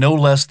 and no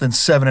less than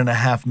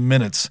 7.5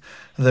 minutes.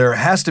 There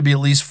has to be at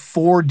least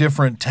 4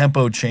 different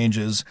tempo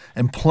changes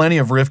and plenty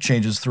of riff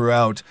changes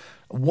throughout.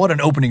 What an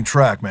opening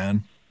track,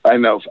 man. I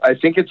know. I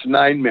think it's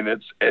 9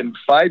 minutes and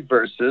 5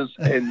 verses.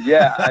 And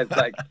yeah, I was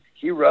like,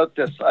 he wrote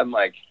this. I'm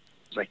like,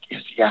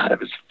 is he out of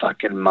his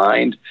fucking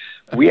mind?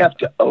 We have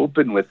to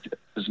open with this.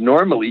 Because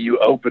normally you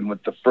open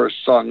with the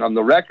first song on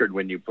the record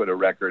when you put a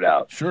record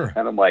out. Sure.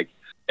 And I'm like,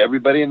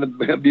 everybody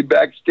be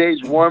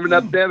backstage warming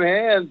up them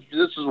hands.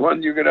 This is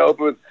one you're going to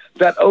open with.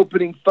 That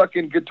opening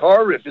fucking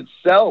guitar riff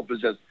itself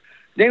is just,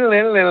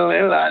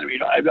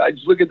 I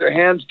just look at their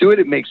hands do it.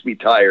 It makes me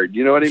tired.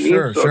 You know what I mean?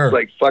 Sure, so sure. It's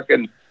like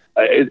fucking,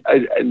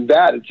 and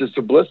that, it's just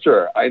a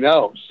blister. I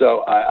know.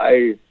 So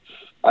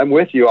I'm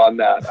with you on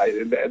that.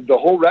 The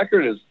whole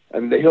record is,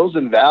 the Hills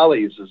and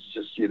Valleys is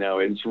just,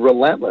 it's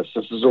relentless.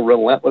 This is a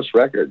relentless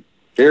record,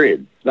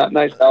 period. Not a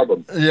nice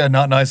album. Yeah,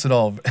 not nice at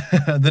all.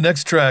 The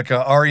next track,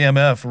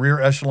 REMF,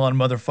 Rear Echelon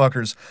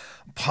Motherfuckers,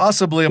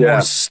 possibly a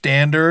more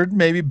standard,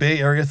 maybe Bay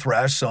Area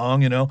thrash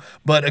song,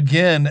 But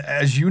again,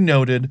 as you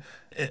noted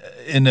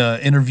in an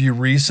interview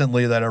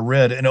recently that I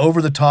read, an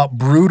over-the-top,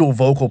 brutal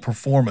vocal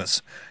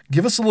performance.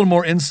 Give us a little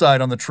more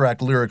insight on the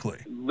track lyrically.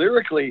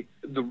 Lyrically,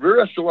 the Rear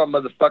Echelon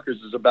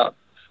Motherfuckers is about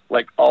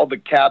like all the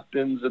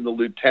captains and the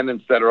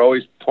lieutenants that are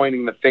always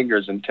pointing the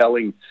fingers and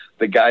telling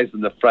the guys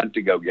in the front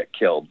to go get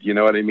killed. You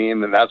know what I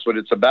mean? And that's what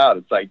it's about.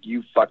 It's like,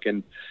 you're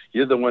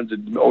the ones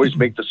that always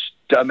make the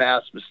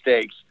dumbass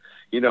mistakes.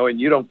 and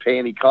you don't pay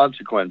any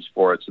consequence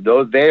for it.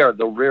 So they are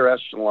the rear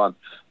echelon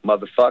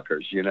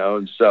motherfuckers,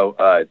 And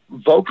so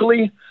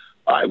vocally,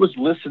 I was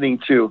listening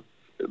to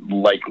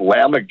like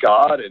Lamb of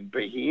God and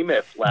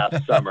Behemoth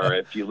last summer.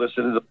 If you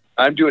listen to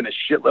I'm doing a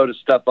shitload of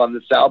stuff on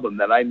this album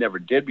that I never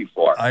did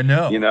before. I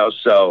know.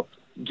 So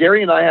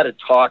Gary and I had a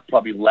talk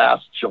probably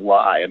last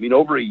July.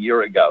 Over a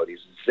year ago. And he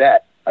said,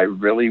 Zet, I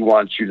really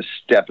want you to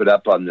step it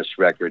up on this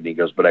record. And he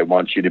goes, but I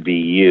want you to be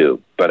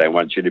you. But I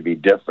want you to be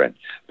different.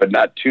 But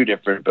not too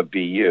different, but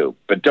be you.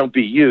 But don't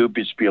be you,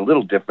 just be a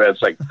little different.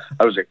 It's like,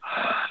 I was like,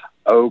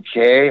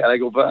 okay. And I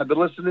go, but I've been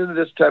listening to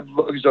this type of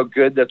vocals. Oh,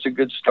 good. That's a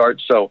good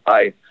start. So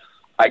I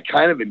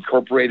kind of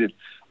incorporated,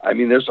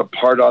 there's a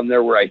part on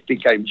there where I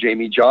think I'm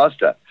Jamie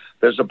Josta.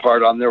 There's a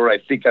part on there where I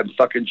think I'm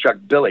fucking Chuck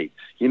Billy.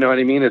 You know what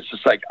I mean? It's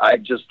just like, I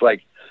just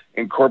like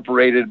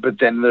incorporated, but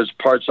then there's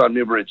parts on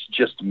there where it's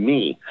just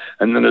me.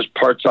 And then there's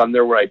parts on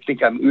there where I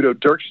think I'm Udo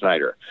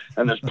Dirkschneider.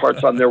 And there's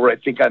parts on there where I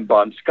think I'm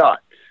Bon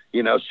Scott.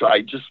 So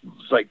I just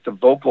was like the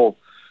vocal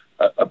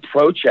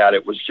approach at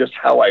it was just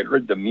how I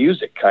heard the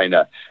music kind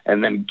of.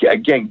 And then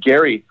again,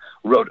 Gary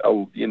wrote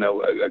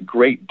a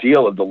great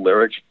deal of the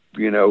lyrics,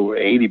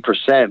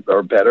 80%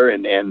 or better.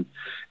 And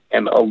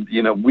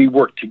we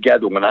work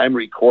together. When I'm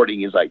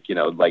recording, he's like,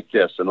 like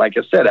this. And like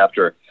I said,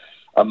 after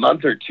a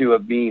month or two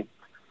of me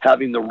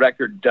having the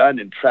record done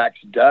and tracks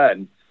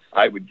done,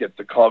 I would get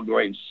the call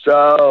going,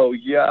 so,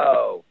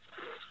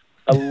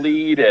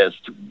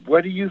 elitist,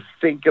 what do you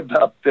think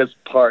about this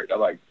part? I'm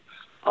like,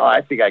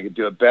 I think I could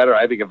do it better.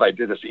 I think if I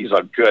did this, he's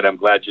on good. I'm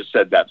glad you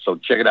said that. So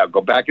check it out.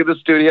 Go back in the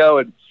studio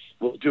and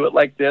we'll do it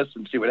like this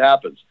and see what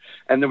happens.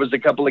 And there was a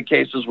couple of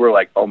cases where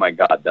like, oh my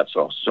God, that's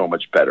so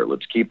much better.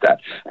 Let's keep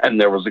that.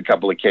 And there was a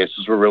couple of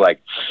cases where we're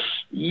like,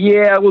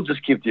 yeah, we'll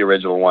just keep the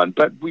original one.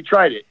 But we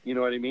tried it. You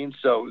know what I mean?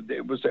 So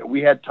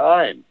we had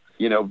time.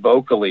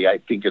 Vocally, I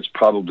think it's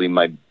probably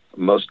my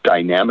most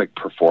dynamic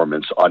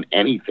performance on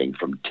anything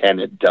from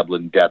Tenet,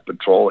 Dublin Death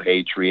Patrol,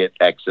 Hatred,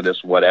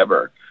 Exodus,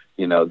 whatever,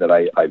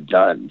 that I've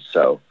done.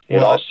 So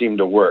it all seemed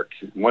to work.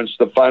 Once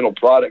the final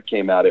product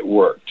came out, it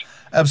worked.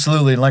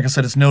 Absolutely. And like I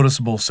said, it's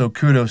noticeable. So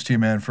kudos to you,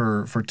 man,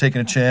 for taking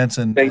a chance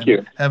and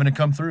having it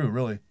come through,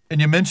 really. And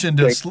you mentioned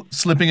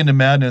Slipping into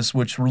Madness,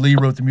 which Lee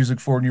wrote the music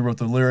for and you wrote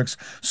the lyrics.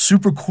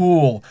 Super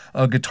cool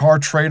guitar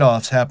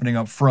trade-offs happening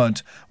up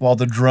front while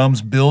the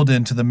drums build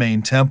into the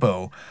main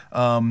tempo.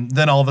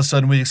 Then all of a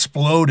sudden we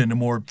explode into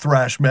more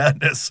thrash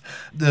madness.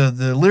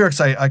 The lyrics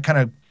I kind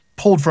of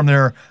pulled from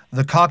there,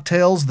 the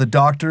cocktails, the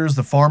doctors,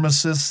 the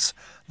pharmacists,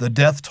 the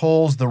death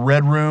tolls, the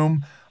red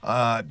room.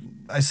 I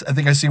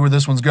think I see where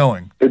this one's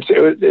going.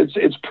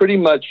 It's pretty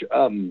much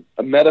a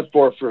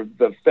metaphor for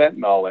the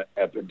fentanyl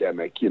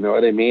epidemic. You know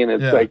what I mean?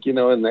 It's like,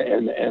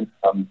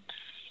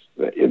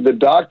 the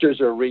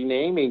doctors are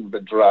renaming the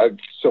drug.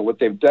 So what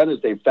they've done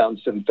is they've found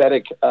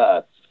synthetic,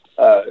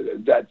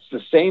 that's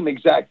the same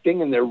exact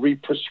thing, and they're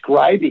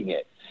re-prescribing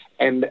it.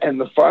 And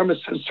the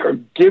pharmacists are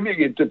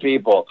giving it to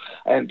people,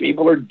 and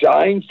people are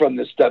dying from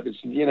this stuff. It's,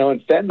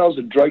 and fentanyl's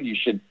a drug you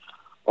should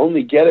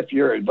only get if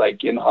you're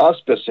like in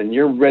hospice and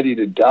you're ready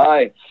to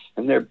die,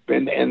 and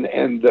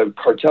the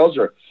cartels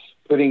are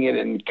putting it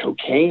in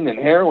cocaine and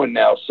heroin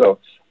now. So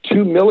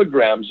 2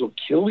 milligrams will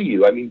kill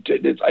you.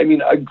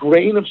 A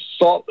grain of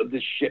salt of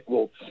this shit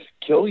will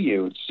kill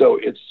you. So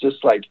it's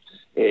just like,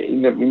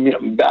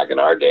 back in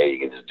our day, you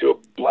can just do a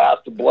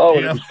blast of blow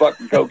and it was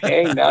fucking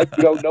cocaine. Now you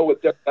don't know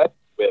what they're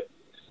with.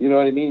 You know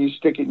what I mean? You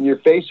stick it in your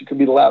face, it could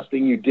be the last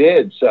thing you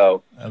did.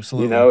 So,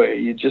 absolutely.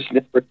 You just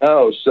never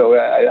know. So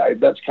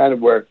that's kind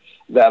of where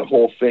that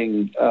whole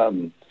thing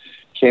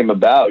came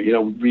about.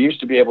 We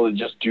used to be able to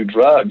just do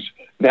drugs.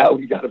 Now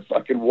we got to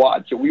fucking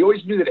watch. So we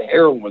always knew that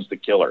heroin was the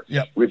killer.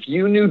 Yep. If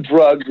you knew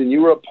drugs and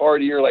you were a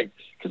partier, like,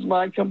 because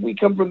we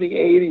come from the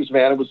 80s,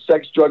 man. It was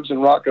sex, drugs,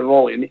 and rock and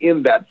roll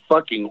in that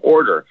fucking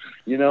order,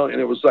 and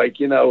it was like,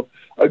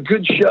 a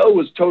good show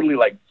was totally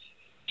like,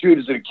 dude,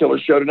 is it a killer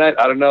show tonight?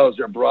 I don't know. Is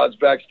there broads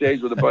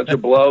backstage with a bunch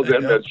of blows?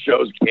 Then that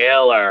show's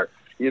killer.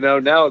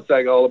 Now it's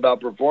like all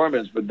about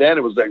performance. But then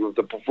it was like, if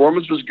the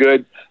performance was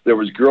good, there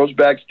was girls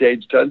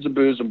backstage, tons of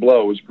booze and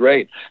blow. It was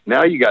great.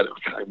 Now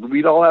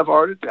we'd all have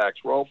heart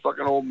attacks. We're all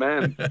fucking old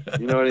men.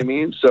 You know what I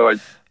mean? So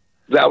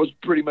that was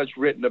pretty much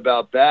written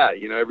about that.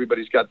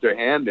 Everybody's got their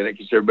hand in it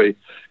because everybody,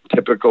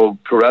 typical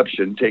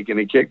corruption, taking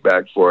a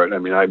kickback for it.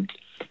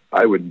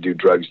 I wouldn't do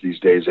drugs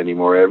these days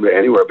anymore,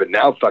 anywhere. But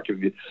now,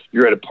 fucking,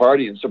 you're at a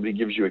party and somebody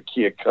gives you a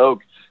key of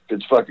coke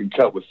that's fucking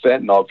cut with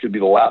fentanyl. It could be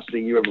the last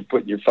thing you ever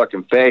put in your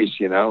fucking face,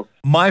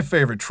 My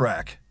favorite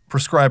track,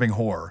 Prescribing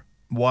Horror.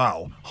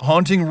 Wow.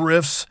 Haunting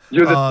riffs.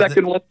 You're the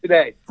second one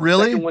today.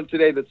 Really? Second one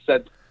today that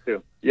said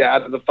too. Yeah,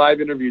 out of the 5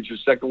 interviews, your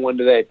second one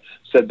today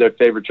said their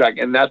favorite track.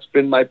 And that's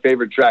been my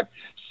favorite track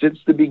since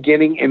the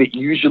beginning, and it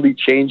usually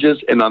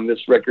changes. And on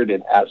this record,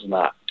 it has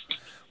not.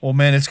 Well,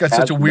 man, it's got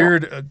such a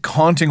weird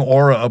haunting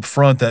aura up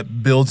front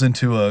that builds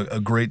into a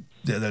great,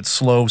 that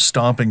slow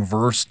stomping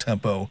verse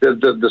tempo.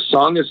 The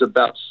song is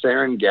about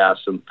sarin gas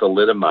and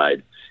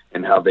thalidomide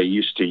and how they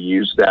used to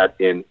use that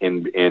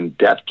in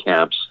death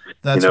camps,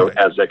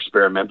 as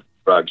experimental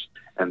drugs.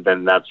 And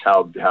then that's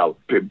how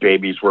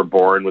babies were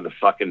born with a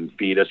fucking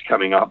fetus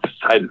coming off the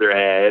side of their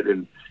head,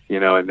 and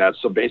and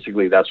that's what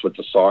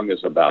the song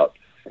is about,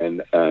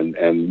 and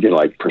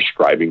like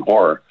prescribing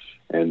horror.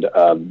 And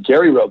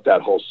Gary wrote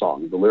that whole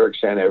song, the lyrics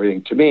and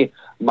everything. To me,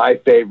 my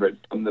favorite,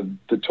 from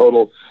the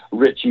total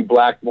Ritchie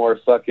Blackmore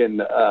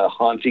fucking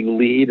haunting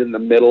lead in the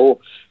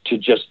middle to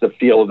just the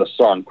feel of the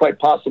song. Quite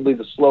possibly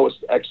the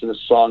slowest Exodus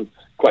song,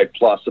 quite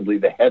possibly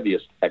the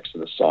heaviest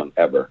Exodus song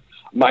ever.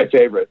 My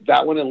favorite,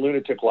 that one and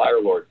Lunatic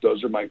Liar Lord.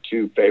 Those are my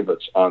two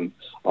favorites on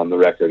the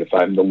record. If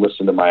I'm to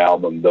listen to my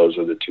album, those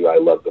are the two I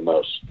love the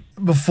most.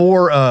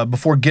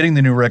 Before getting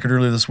the new record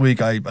earlier this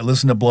week, I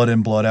listened to Blood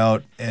In, Blood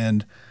Out,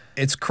 and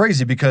it's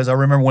crazy because I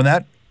remember when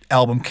that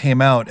album came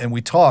out and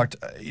we talked,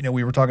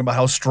 we were talking about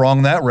how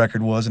strong that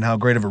record was and how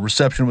great of a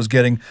reception it was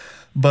getting.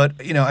 But,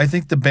 I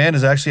think the band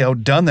has actually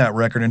outdone that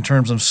record in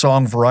terms of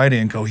song variety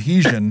and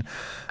cohesion.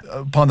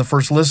 Upon the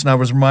first listen, I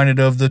was reminded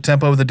of the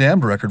Tempo of the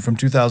Damned record from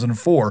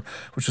 2004,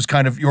 which was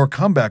kind of your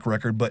comeback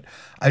record. But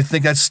I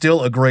think that's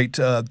still a great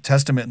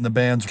testament in the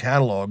band's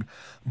catalog.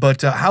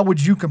 But how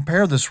would you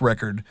compare this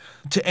record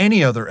to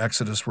any other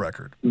Exodus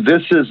record?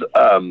 This is,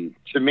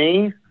 to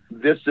me,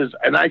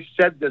 and I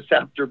said this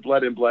after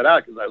Blood In, Blood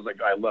Out, because I was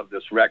like, I love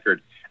this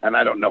record, and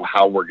I don't know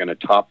how we're going to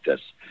top this,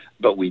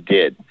 but we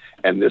did.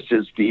 And this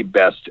is the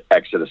best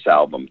Exodus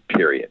album,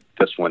 period.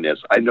 This one is.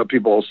 I know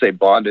people will say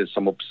Bonded,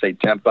 some will say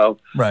Tempo,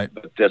 right?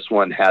 But this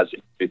one has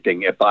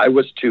everything. If I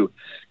was to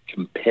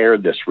compare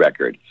this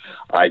record,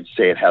 I'd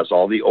say it has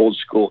all the old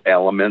school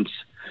elements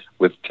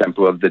with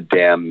Tempo of the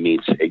Damned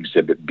meets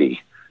Exhibit B.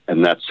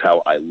 And that's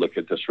how I look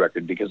at this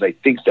record, because I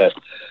think that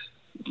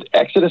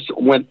Exodus,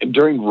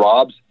 during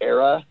Rob's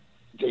era,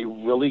 they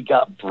really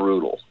got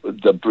brutal.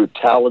 The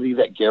brutality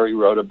that Gary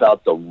wrote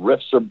about, the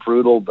riffs are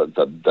brutal.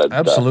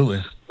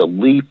 Absolutely. The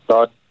lead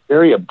song,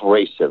 very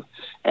abrasive.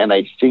 And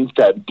I think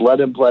that Blood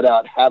In, Blood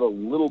Out had a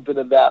little bit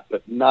of that,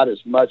 but not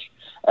as much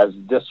as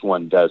this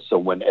one does. So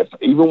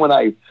even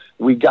when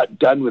we got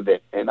done with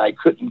it and I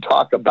couldn't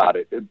talk about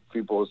it,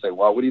 people would say,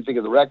 well, what do you think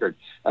of the record?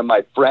 And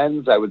my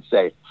friends, I would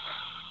say,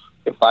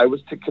 if I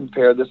was to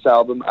compare this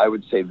album, I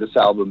would say this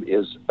album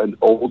is an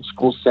old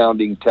school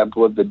sounding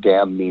Temple of the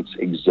Damned meets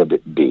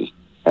Exhibit B.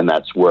 And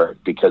that's where,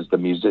 because the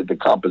music, the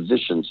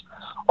compositions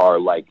are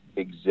like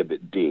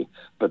Exhibit B,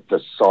 but the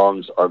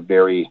songs are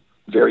very,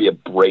 very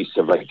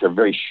abrasive. Like they're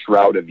very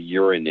Shroud of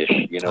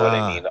Urine-ish, you know what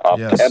I mean?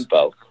 Off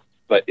tempo.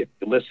 But if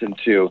you listen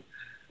to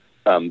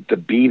the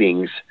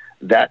beatings,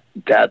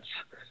 that's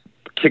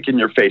kick in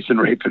your face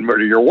and rape and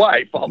murder your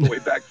wife all the way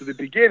back to the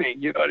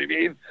beginning. You know what I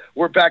mean?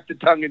 We're back to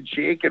tongue in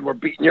cheek and we're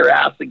beating your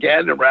ass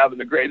again and we're having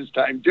the greatest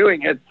time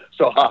doing it.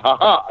 So ha ha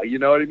ha. You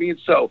know what I mean?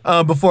 So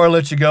before I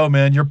let you go,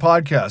 man, your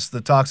podcast,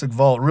 The Toxic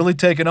Vault, really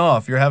taking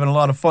off. You're having a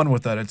lot of fun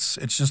with that. It's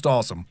just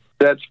awesome.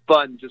 That's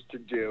fun just to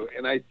do.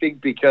 And I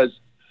think because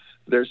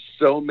there's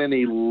so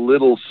many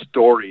little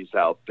stories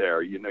out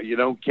there,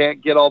 you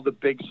can't get all the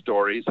big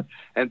stories,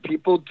 and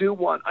people do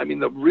want,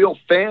 the real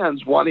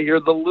fans want to hear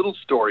the little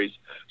stories.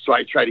 So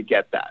I try to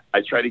get that.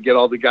 I try to get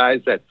all the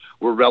guys that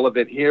were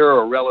relevant here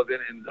or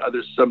relevant in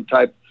other, some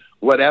type,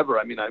 whatever.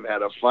 I've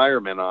had a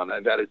fireman on.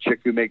 I've had a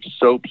chick who makes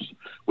soaps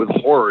with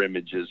horror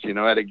images.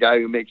 I had a guy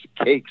who makes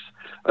cakes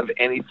of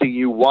anything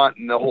you want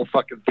and the whole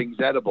fucking thing's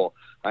edible.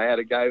 I had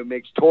a guy who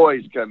makes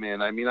toys come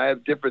in. I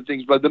have different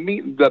things, but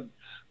the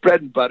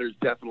bread and butter is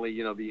definitely,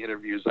 the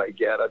interviews I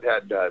get. I've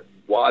had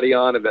Waddy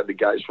on. I've had the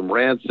guys from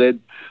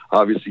Rancid,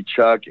 obviously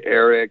Chuck,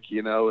 Eric,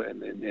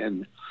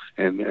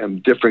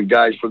 and different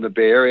guys from the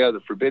Bay Area,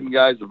 the Forbidden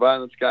guys, the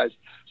Violence guys.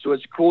 So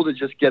it's cool to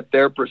just get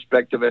their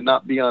perspective and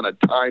not be on a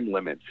time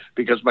limit,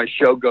 because my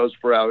show goes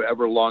for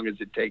however long as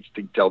it takes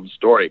to tell the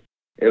story.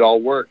 It all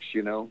works,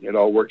 it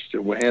all works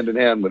hand in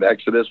hand with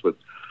Exodus, with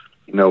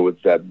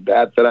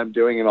that I'm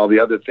doing and all the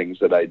other things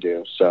that I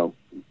do. So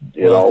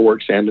it all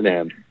works hand in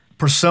hand.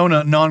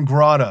 Persona Non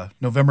Grata,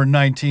 November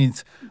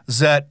 19th.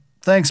 Zet,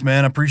 thanks,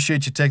 man. I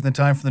appreciate you taking the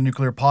time for the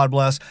Nuclear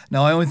Podblast.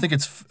 Now, I only think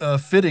it's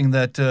fitting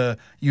that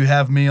you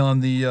have me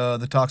on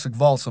the Toxic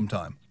Vault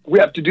sometime. We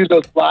have to do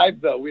those live,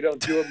 though. We don't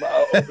do them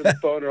over the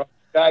phone or on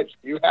Skype.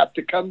 You have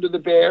to come to the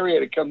Bay Area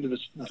to come to the.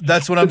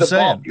 That's what I'm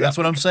saying. That's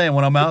what I'm saying.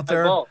 When I'm out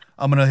there,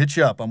 I'm gonna hit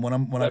you up.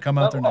 When I come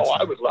out there next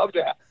time. I would love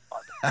to have.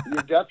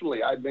 You're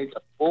definitely. I'd make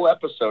a full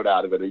episode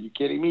out of it. Are you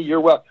kidding me? You're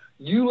well.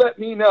 You let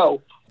me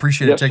know.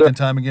 Appreciate it. Taking the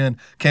time again.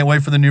 Can't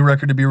wait for the new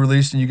record to be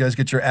released and you guys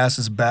get your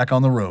asses back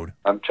on the road.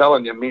 I'm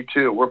telling you, me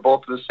too. We're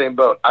both in the same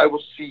boat. I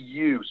will see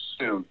you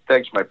soon.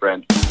 Thanks, my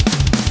friend.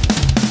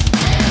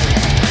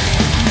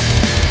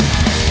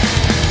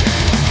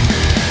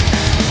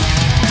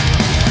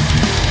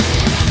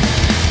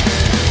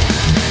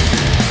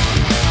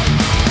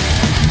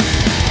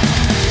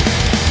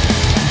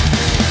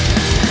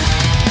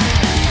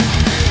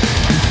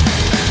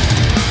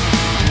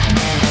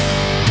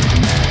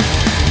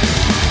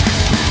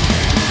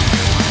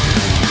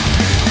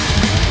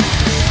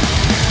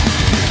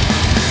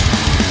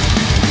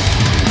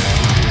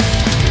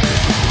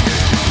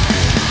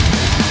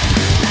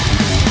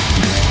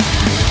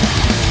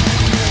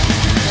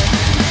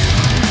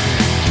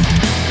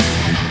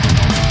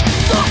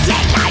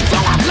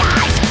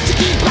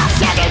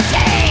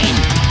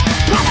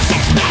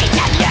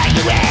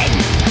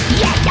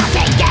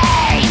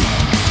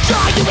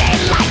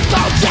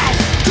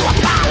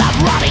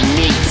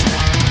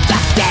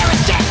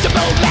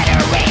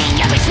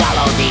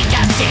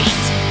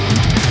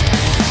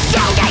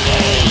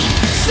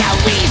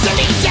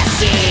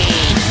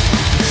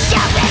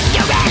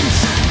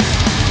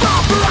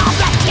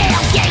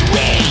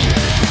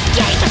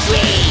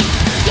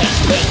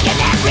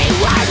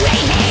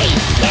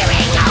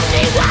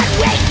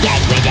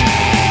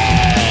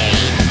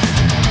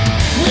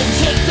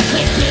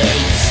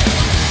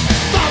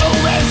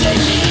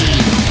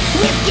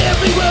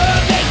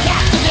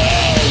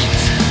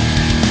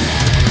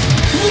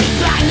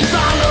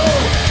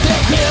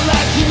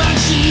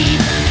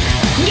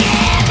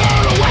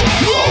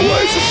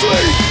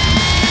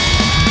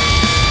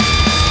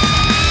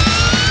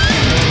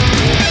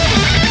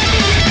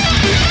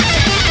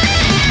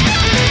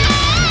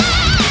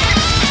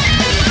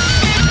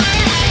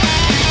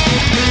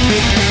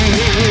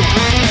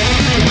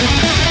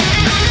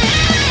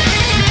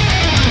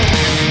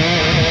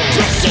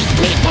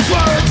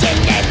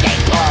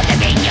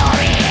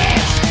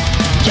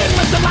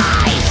 the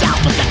lies, out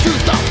with the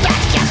truth, the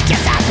facts just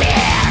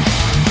disappear.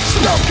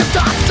 Smoke your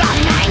thoughts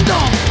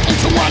unangled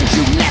into ones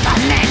you never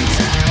meant.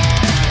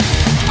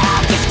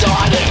 All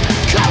distorted,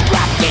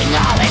 corrupting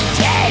all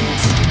intent.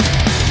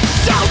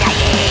 So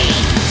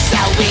naive,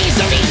 so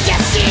easily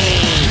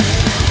deceived.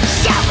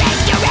 So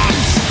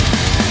ignorant,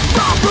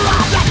 fall for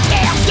all the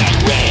tales they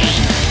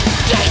weave.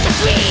 Game is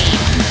lead,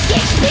 they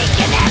speak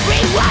in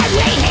every word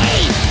we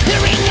hate.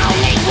 Hearing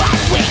only what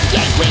we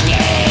think we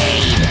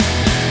need.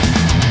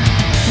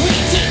 We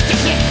take the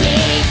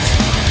clickbait,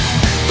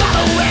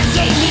 follow where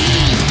they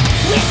lead.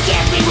 With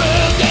every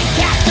word they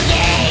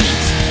captivate.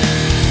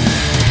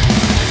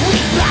 We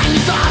blindly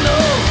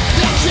follow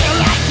their trail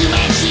like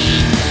human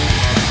sheep.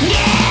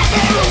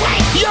 Never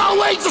awake,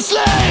 always asleep.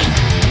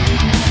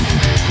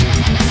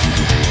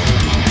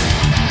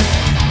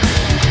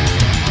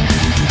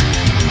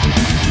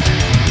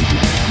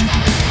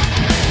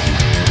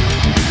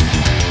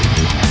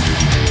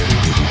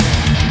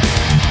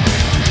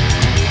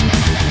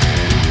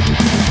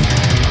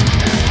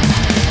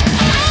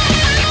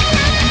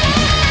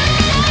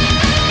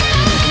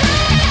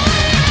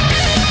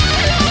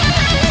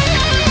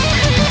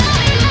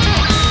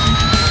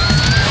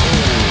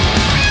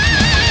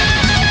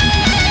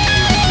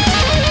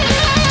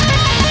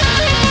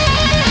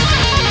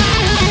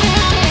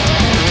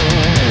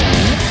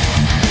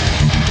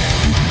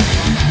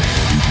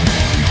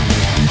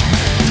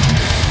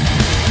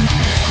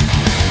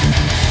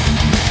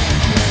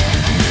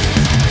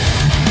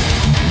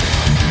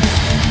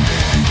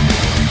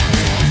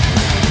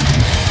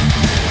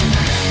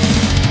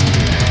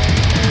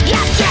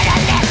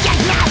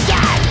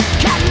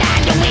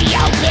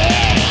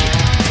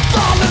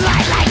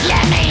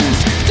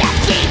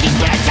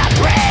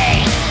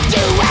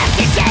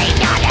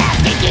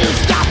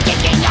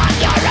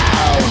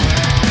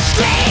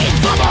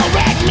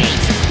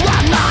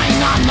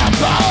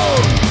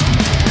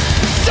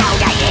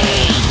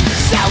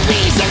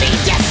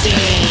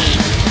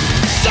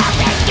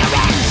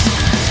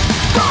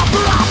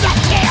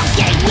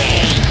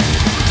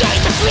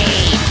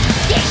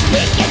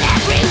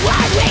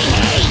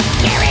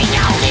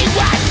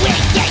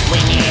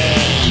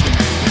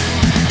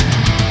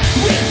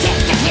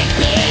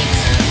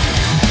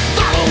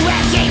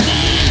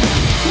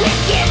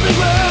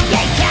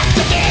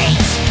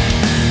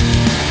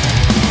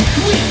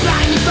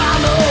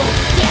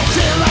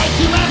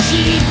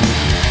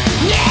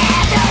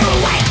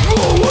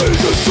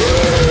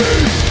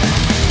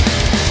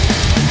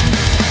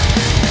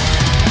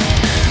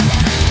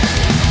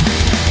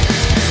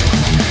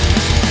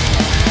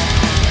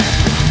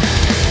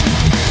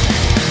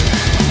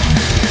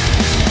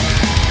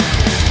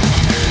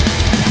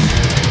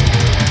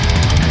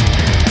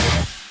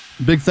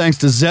 Big thanks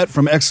to Zet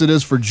from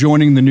Exodus for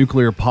joining the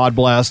Nuclear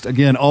Podblast.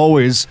 Again,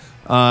 always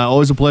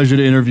a pleasure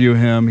to interview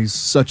him. He's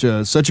such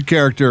a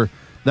character.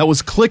 That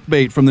was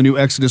Clickbait from the new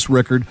Exodus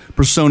record,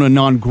 Persona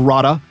Non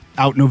Grata,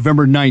 out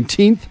November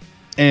 19th.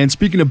 And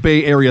speaking of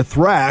Bay Area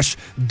thrash,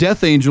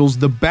 Death Angels,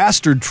 The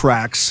Bastard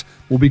tracks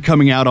will be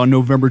coming out on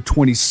November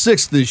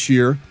 26th this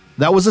year.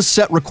 That was a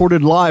set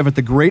recorded live at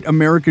the Great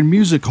American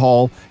Music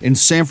Hall in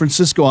San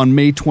Francisco on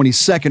May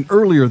 22nd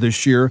earlier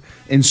this year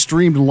and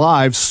streamed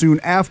live soon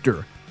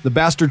after. The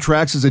Bastard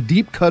Tracks is a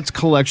deep cuts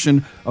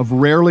collection of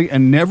rarely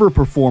and never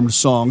performed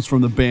songs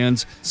from the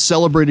band's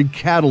celebrated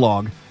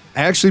catalog.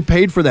 I actually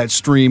paid for that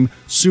stream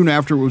soon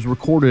after it was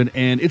recorded,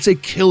 and it's a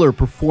killer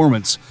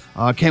performance.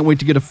 Can't wait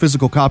to get a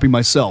physical copy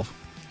myself.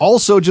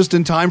 Also, just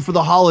in time for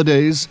the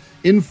holidays,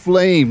 In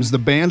Flames, the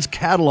band's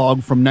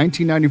catalog from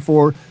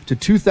 1994 to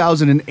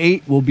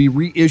 2008, will be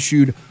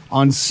reissued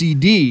on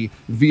CD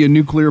via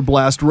Nuclear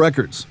Blast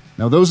Records.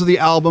 Now, those are the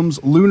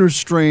albums Lunar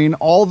Strain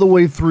all the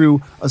way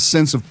through A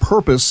Sense of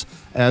Purpose,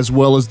 as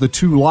well as the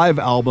two live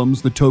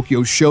albums, The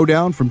Tokyo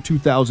Showdown from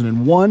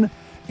 2001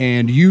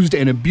 and Used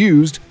and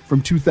Abused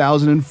from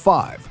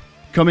 2005.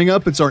 Coming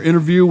up, it's our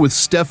interview with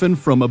Steffen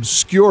from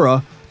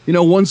Obscura. You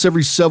know, once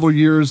every several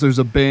years, there's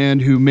a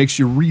band who makes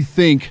you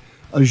rethink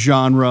a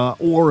genre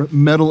or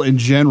metal in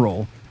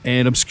general,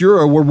 and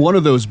Obscura were one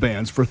of those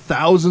bands for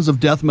thousands of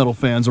death metal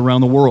fans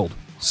around the world.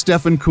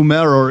 Steffen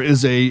Kummerer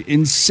is a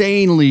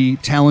insanely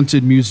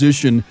talented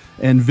musician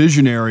and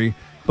visionary,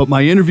 but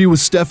my interview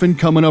with Steffen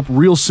coming up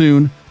real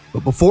soon.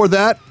 But before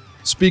that,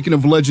 speaking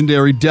of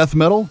legendary death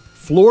metal,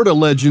 Florida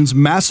legends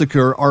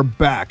Massacre are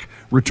back.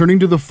 Returning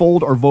to the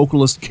fold are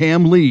vocalist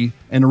Cam Lee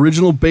and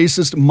original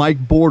bassist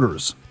Mike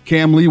Borders.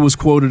 Cam Lee was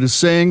quoted as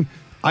saying,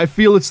 "I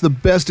feel it's the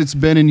best it's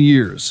been in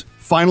years.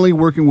 Finally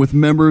working with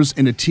members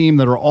in a team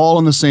that are all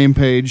on the same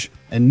page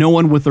and no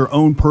one with their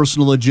own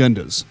personal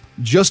agendas."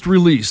 Just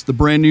released, the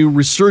brand new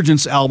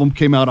Resurgence album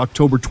came out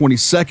October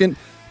 22nd.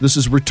 This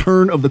is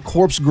Return of the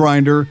Corpse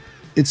Grinder.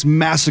 It's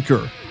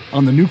Massacre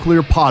on the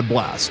Nuclear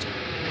Podblast.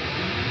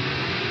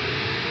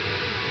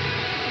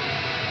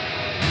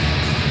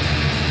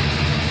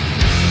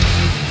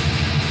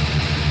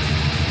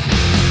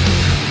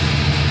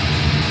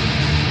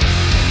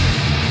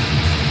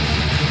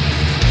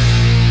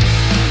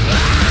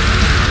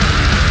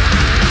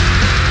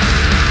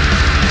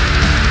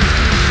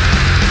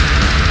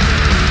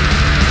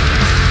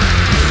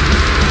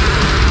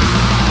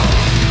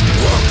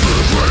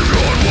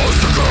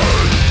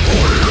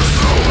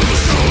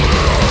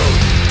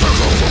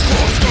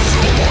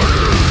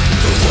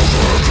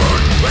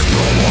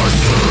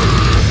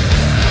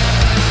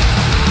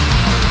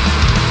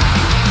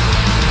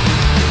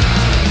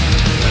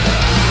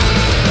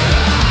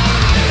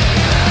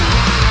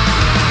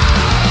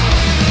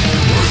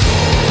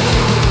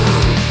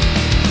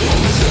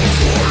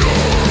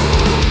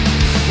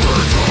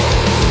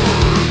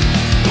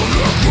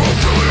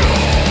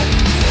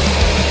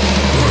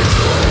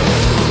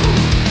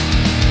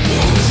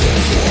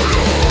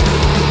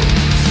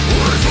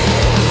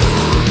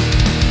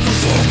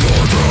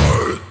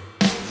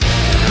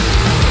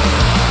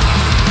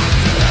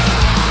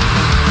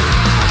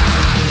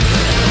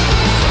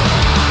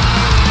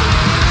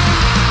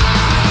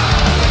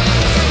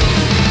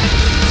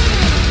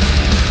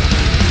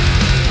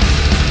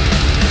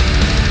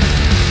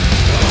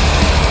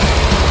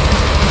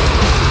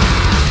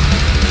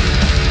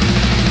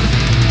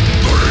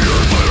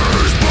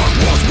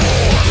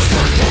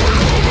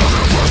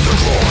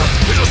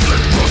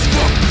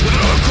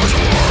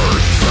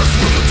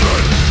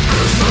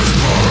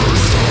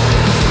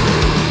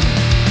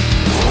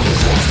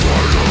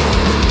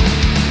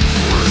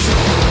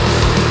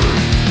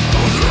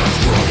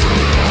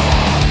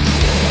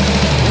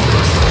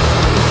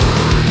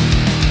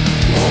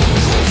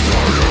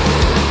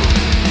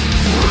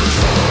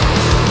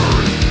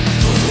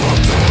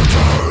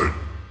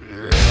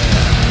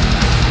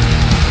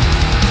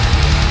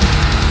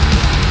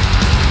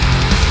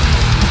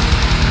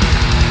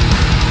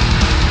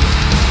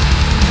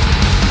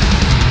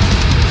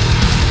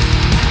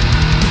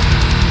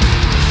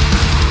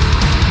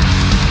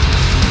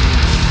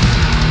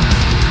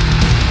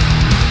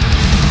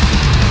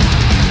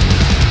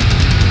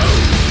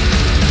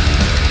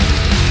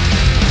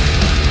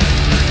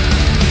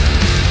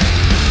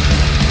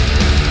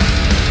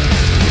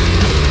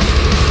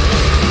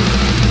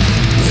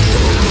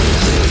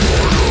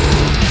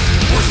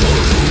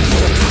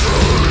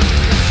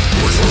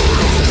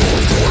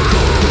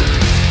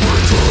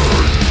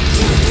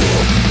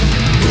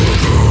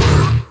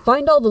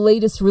 all the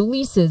latest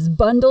releases,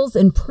 bundles,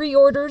 and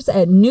pre-orders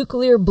at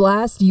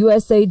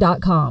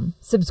nuclearblastusa.com.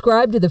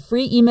 Subscribe to the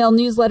free email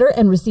newsletter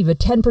and receive a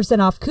 10%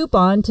 off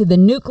coupon to the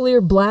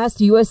Nuclear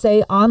Blast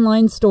USA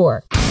online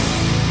store.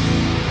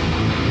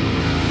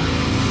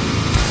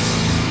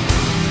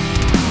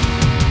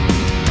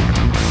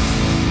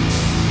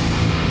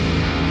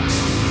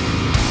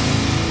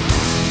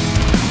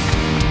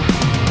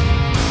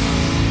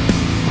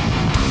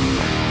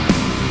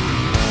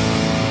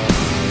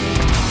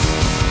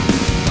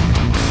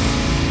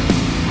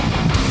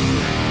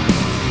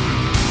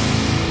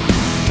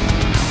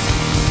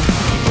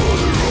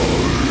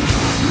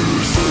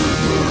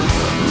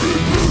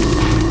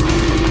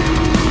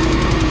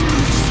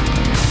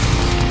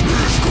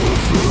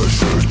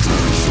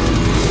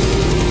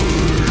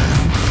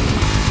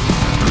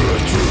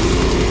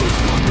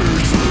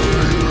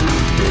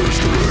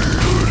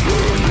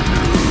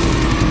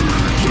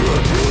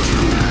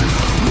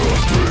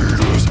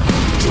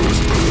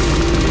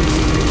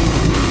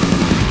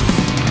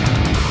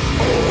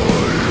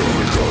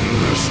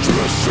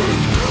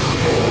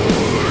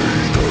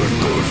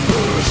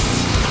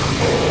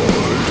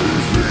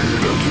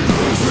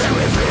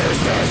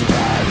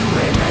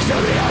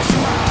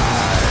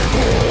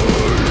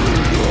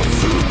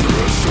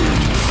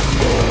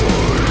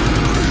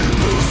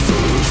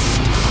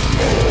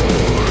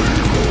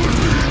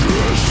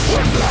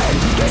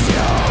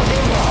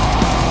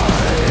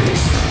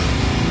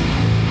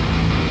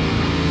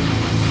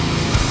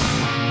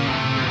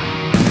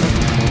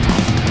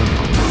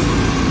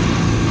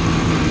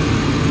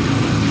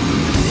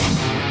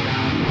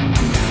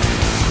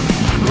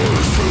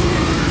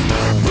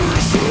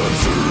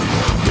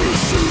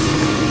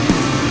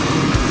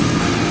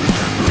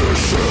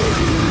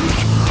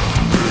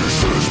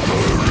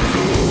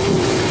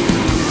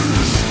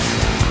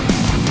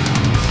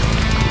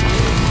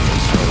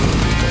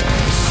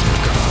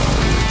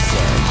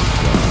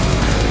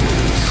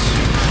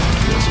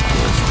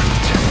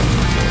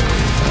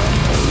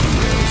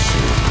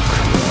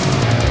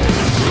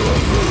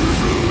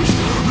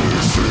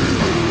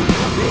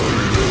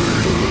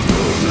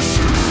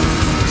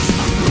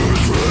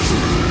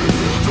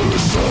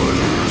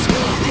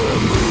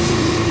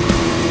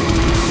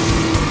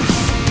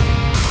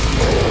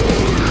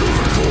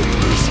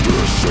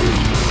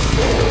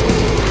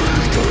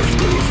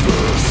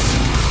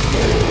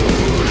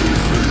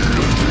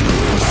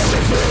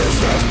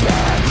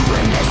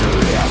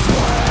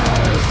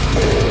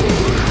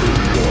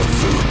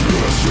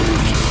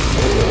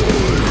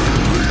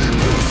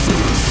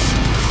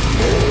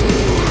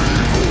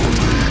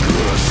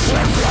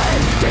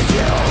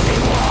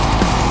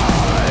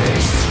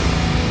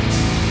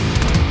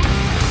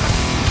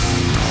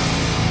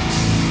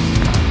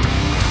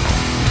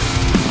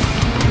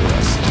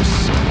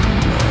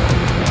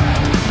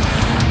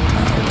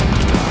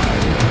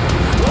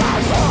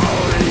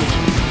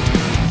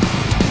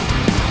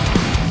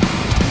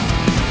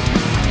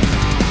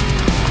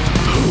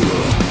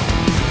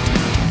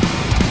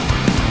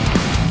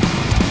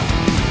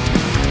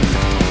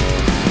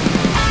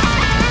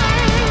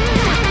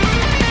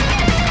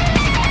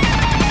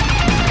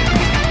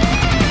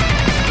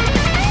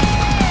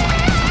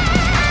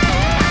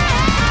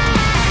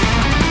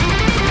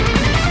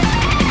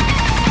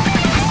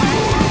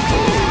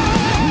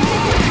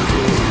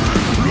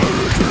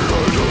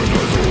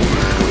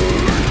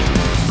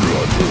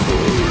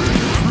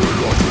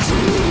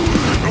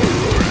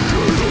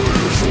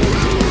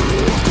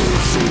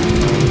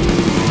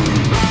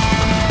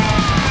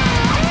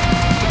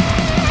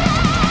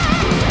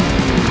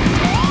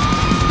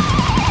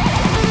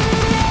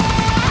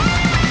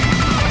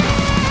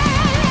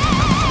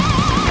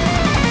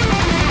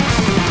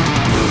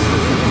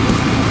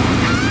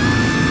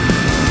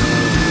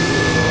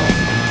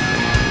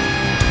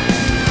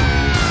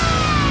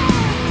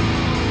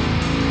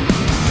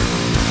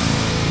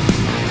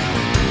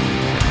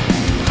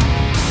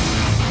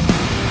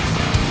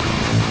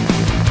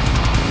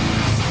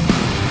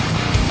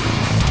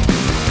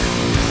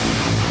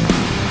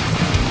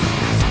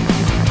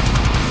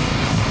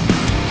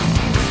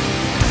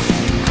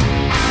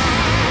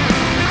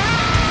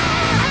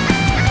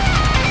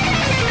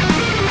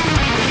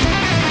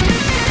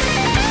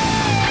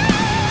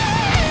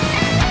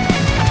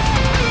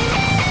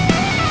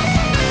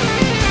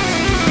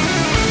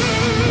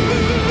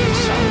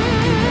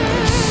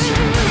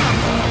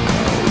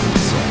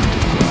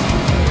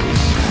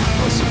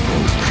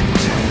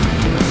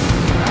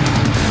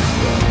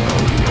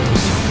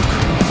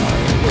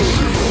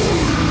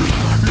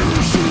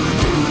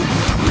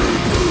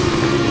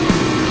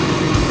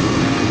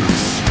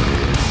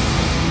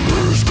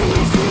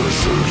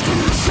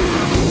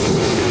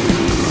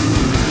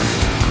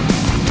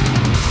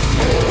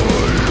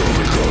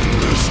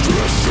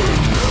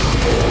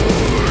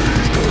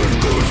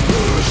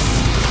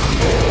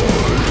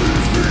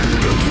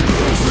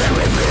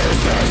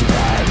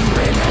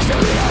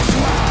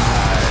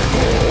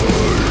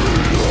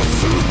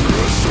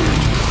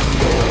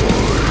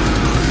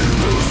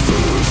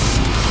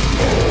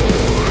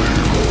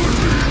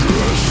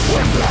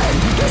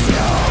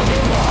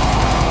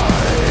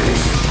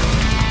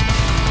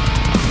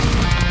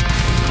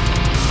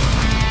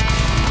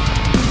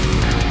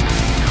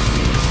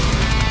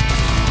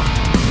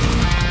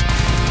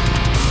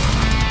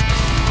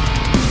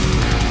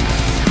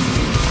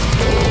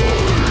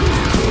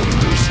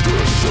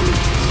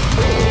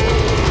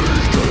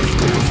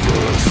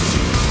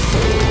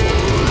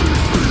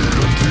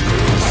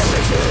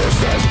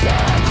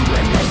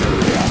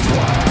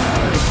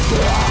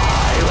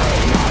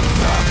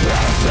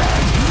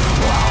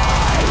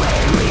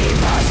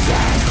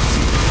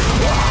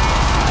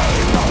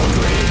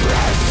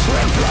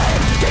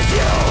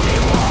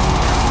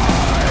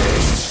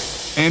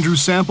 Andrew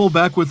Sample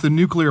back with the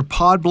Nuclear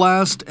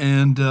Podblast,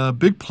 and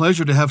big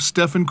pleasure to have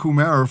Steffen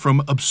Kummerer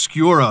from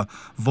Obscura,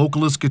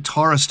 vocalist,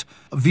 guitarist,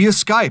 via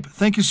Skype.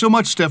 Thank you so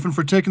much, Steffen,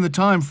 for taking the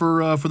time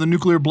for the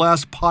Nuclear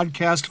Blast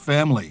podcast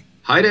family.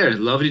 Hi there,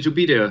 lovely to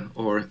be there,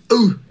 or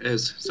ooh,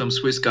 as some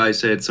Swiss guy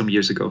said some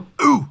years ago.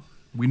 Ooh,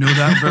 we know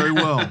that very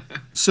well.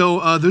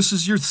 So this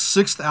is your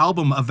 6th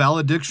album, A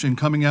Valediction,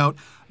 coming out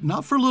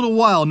not for a little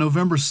while,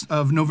 November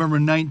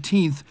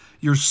 19th,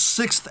 your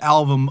 6th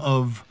album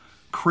of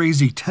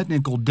crazy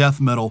technical death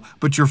metal,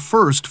 but your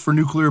first for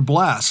Nuclear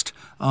Blast.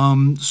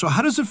 So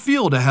how does it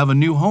feel to have a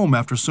new home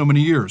after so many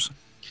years?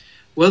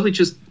 Well, we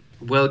just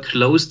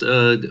closed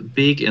a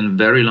big and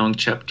very long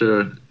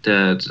chapter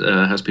that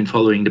has been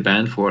following the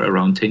band for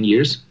around 10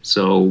 years.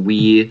 So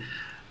we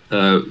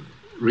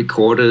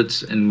recorded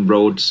and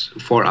wrote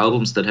 4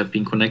 albums that have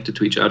been connected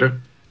to each other.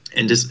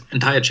 And this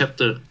entire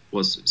chapter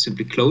was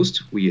simply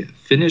closed. We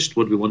finished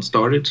what we once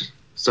started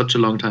such a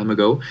long time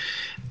ago.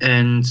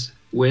 And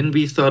when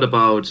we thought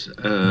about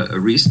a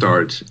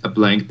restart, a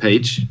blank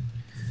page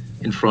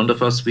in front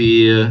of us,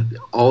 we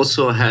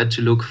also had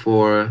to look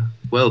for,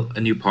 a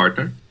new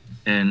partner.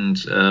 And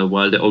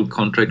while the old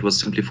contract was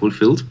simply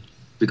fulfilled,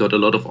 we got a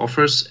lot of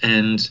offers,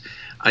 and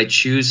I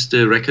chose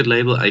the record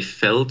label I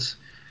felt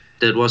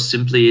that was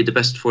simply the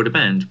best for the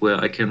band, where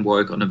I can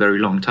work on a very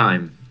long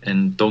time.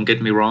 And don't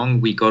get me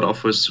wrong, we got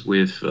offers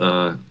with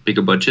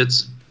bigger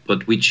budgets,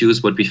 but we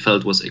chose what we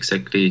felt was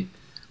exactly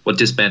what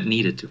this band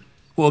needed to.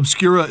 Well,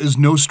 Obscura is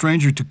no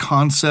stranger to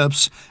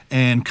concepts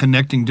and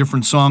connecting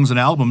different songs and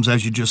albums,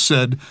 as you just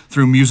said,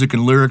 through music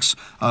and lyrics,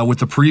 with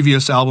the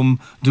previous album,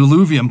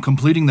 Diluvium,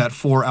 completing that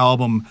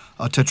 4-album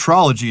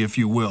tetralogy, if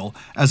you will.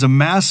 As a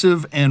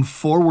massive and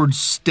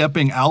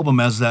forward-stepping album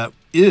as that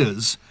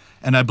is,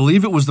 and I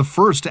believe it was the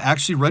first to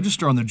actually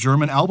register on the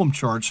German album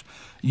charts,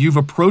 you've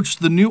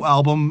approached the new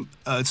album,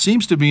 it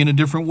seems to be in a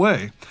different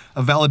way.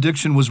 A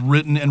Valediction was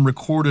written and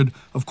recorded,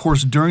 of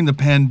course, during the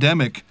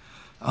pandemic.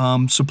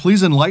 So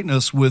please enlighten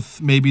us with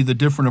maybe the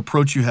different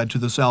approach you had to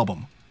this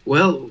album.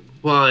 Well,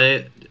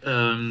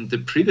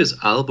 the previous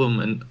album,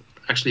 and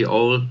actually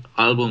all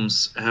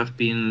albums, have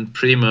been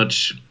pretty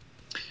much,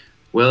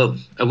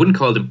 I wouldn't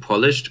call them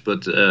polished,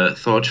 but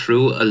thought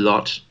through a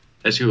lot.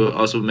 As you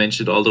also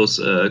mentioned, all those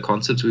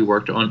concepts we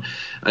worked on,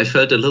 I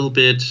felt a little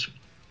bit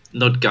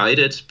not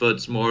guided,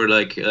 but more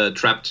like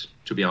trapped,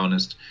 to be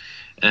honest.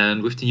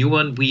 And with the new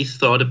one, we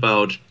thought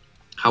about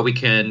how we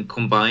can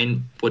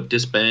combine what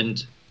this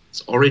band's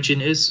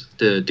origin is,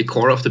 the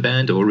core of the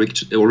band, the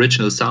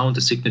original sound,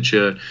 the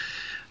signature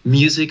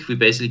music we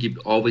basically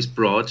always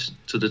brought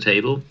to the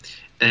table,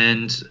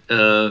 and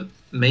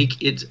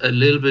make it a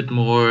little bit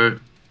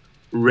more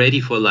ready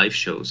for live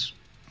shows.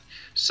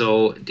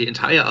 So the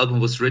entire album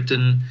was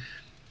written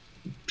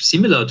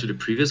similar to the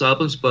previous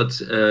albums, but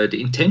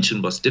the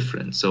intention was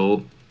different.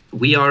 So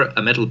we are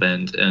a metal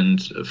band,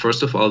 and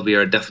first of all, we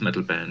are a death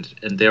metal band,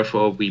 and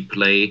therefore we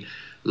play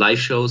live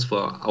shows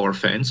for our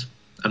fans.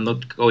 I'm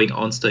not going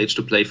on stage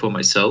to play for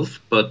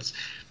myself, but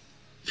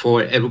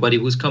for everybody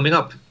who's coming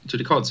up to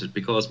the concert,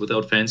 because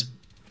without fans,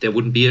 there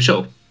wouldn't be a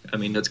show. I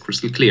mean, that's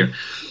crystal clear.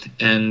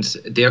 And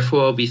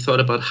therefore, we thought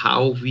about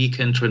how we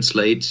can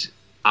translate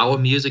our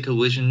musical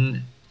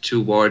vision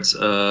towards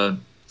a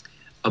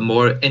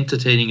more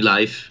entertaining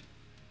live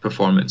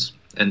performance.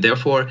 And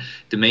therefore,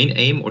 the main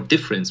aim or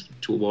difference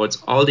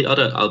towards all the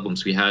other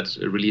albums we had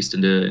released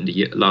in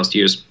the last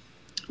years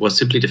was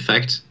simply the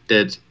fact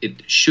that it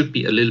should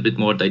be a little bit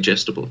more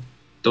digestible.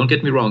 Don't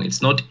get me wrong,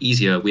 it's not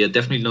easier. We are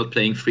definitely not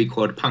playing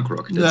 3-chord punk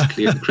rock. That's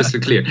clear, crystal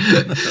clear.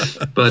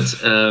 But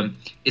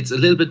it's a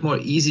little bit more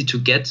easy to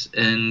get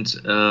and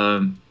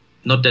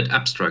not that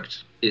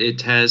abstract.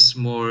 It has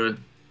more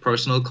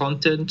personal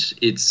content.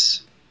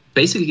 It's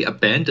basically a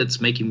band that's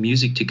making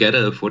music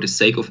together for the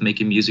sake of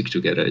making music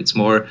together. It's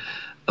more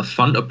a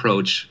fun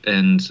approach,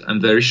 and I'm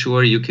very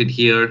sure you can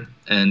hear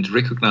and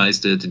recognize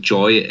the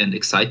joy and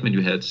excitement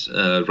you had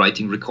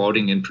writing,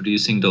 recording, and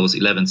producing those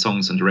 11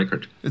 songs on the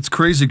record. It's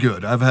crazy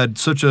good. I've had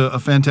such a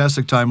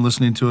fantastic time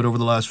listening to it over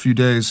the last few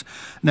days.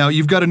 Now,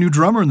 you've got a new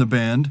drummer in the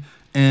band,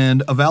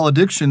 and A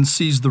Valediction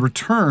sees the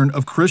return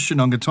of Christian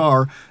on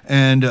guitar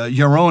and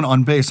Yaron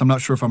on bass. I'm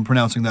not sure if I'm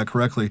pronouncing that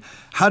correctly.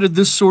 How did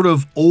this sort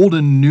of old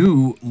and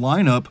new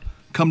lineup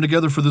come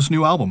together for this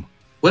new album?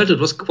 Well, it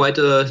was quite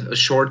a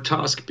short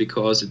task,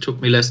 because it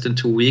took me less than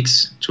 2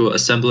 weeks to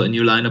assemble a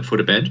new lineup for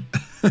the band.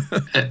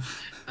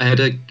 I had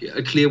a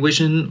clear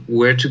vision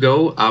where to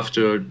go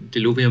after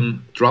Diluvium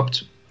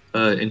dropped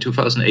in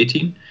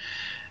 2018.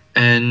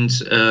 And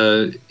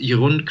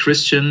Jeroen,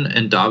 Christian,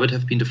 and David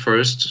have been the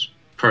first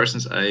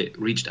persons I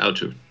reached out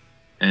to.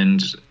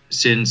 And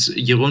since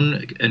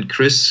Jeroen and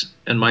Chris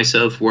and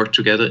myself worked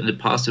together in the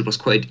past, it was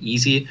quite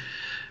easy,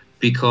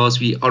 because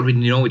we already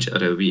know each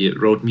other. We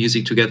wrote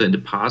music together in the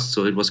past,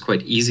 so it was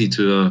quite easy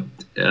to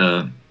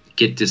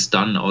get this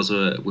done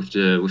also with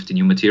the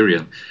new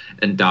material.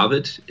 And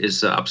David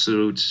is an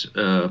absolute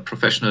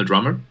professional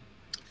drummer.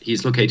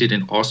 He's located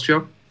in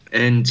Austria,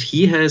 and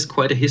he has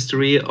quite a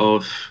history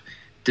of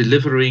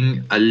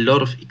delivering a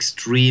lot of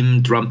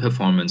extreme drum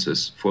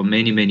performances for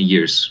many, many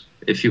years.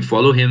 If you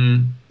follow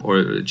him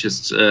or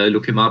just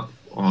look him up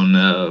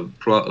on,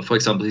 for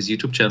example, his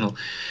YouTube channel,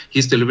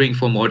 he's delivering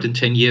for more than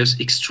 10 years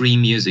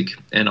extreme music.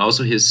 And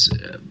also his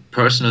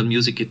personal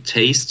music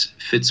taste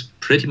fits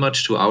pretty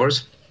much to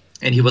ours.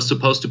 And he was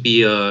supposed to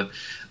be a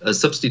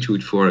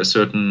substitute for a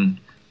certain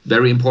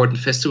very important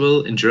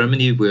festival in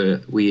Germany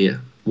where we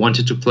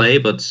wanted to play,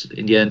 but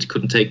in the end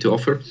couldn't take the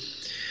offer.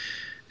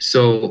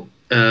 So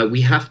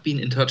we have been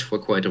in touch for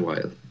quite a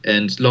while.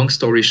 And long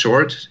story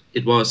short,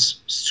 it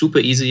was super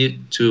easy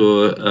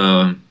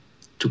to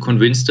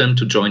convince them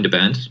to join the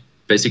band.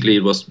 Basically,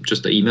 it was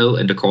just an email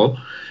and a call.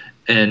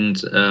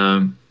 And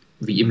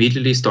we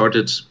immediately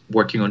started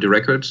working on the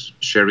record,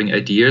 sharing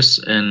ideas,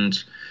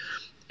 and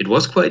it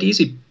was quite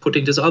easy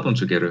putting this album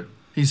together.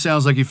 He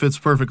sounds like he fits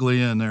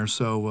perfectly in there.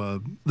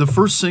 So the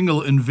first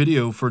single and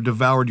video for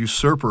Devoured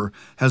Usurper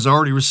has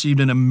already received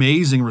an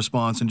amazing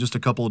response in just a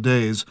couple of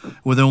days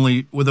with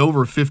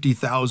over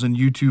 50,000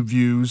 YouTube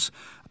views.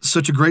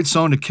 Such a great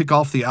song to kick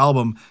off the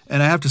album.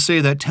 And I have to say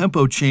that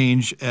tempo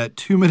change at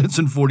 2 minutes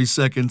and 40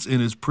 seconds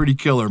in is pretty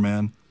killer,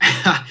 man.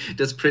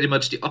 That's pretty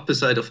much the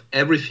opposite of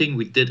everything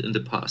we did in the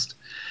past.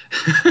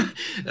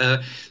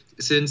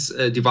 Since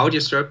Devoured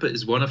Usurper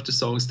is one of the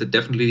songs that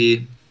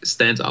definitely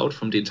stands out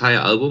from the entire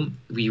album,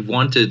 we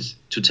wanted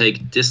to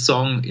take this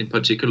song in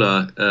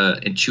particular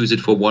and choose it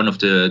for one of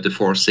the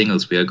 4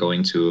 singles we are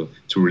going to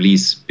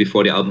release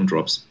before the album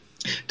drops.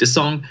 This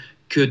song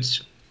could,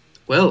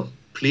 well,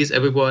 please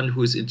everyone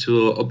who's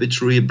into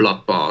obituary,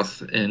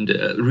 bloodbath, and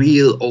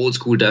real old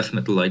school death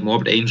metal like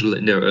Morbid Angel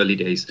in their early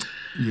days.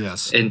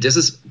 Yes. And this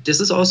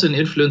is also an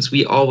influence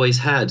we always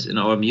had in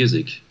our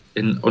music.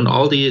 On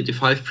all the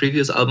 5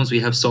 previous albums, we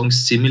have songs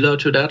similar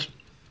to that.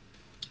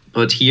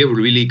 But here we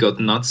really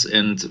got nuts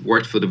and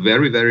worked for the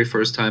very, very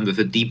first time with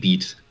a deep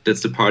beat.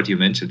 That's the part you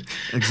mentioned.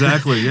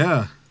 Exactly,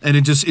 yeah. And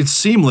it's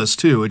seamless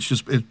too.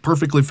 It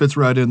perfectly fits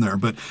right in there.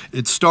 But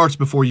it starts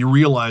before you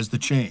realize the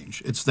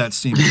change. It's that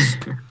seamless.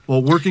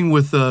 Well, working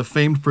with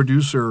famed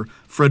producer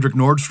Fredrik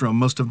Nordstrom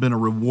must have been a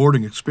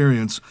rewarding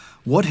experience.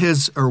 What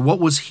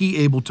was he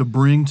able to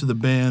bring to the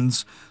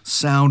band's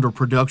sound or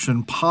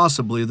production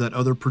possibly that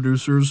other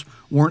producers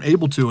weren't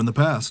able to in the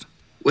past?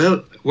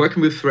 Well,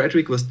 working with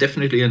Fredrik was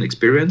definitely an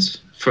experience.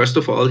 First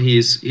of all,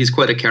 he's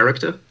quite a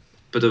character,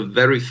 but a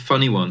very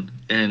funny one.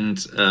 And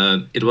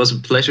it was a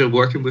pleasure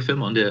working with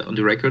him on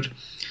the record.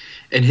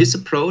 And his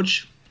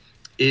approach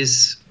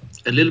is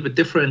a little bit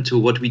different to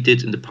what we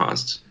did in the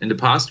past. In the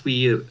past,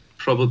 we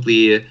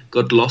probably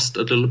got lost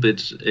a little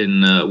bit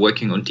in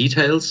working on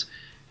details.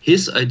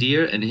 His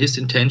idea and his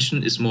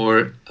intention is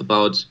more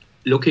about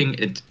looking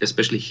at,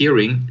 especially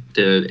hearing,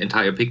 the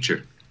entire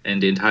picture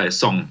and the entire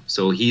song.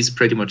 So he's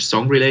pretty much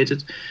song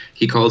related.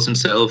 He calls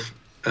himself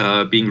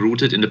being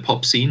rooted in the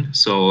pop scene.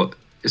 So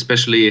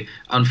especially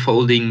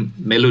unfolding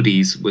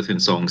melodies within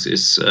songs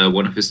is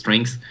one of his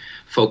strengths,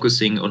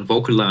 focusing on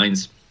vocal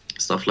lines,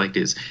 stuff like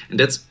this. And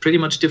that's pretty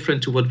much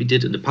different to what we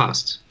did in the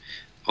past.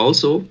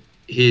 Also,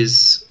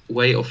 his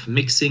way of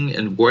mixing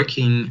and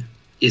working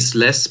is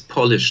less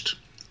polished.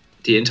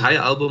 The entire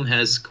album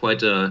has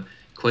quite a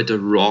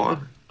raw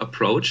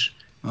approach.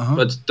 Uh-huh.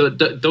 But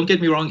don't get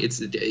me wrong,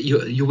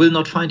 you will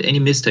not find any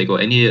mistake or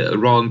any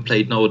wrong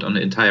played note on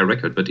the entire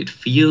record, but it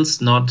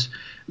feels not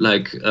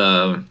like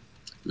an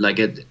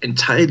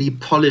entirely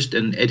polished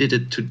and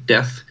edited to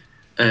death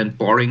and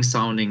boring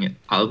sounding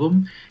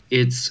album.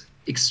 It's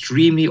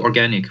extremely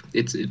organic.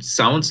 It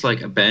sounds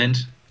like a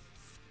band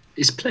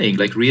is playing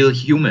like real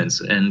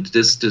humans, and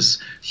this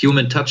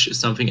human touch is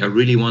something I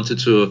really wanted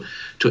to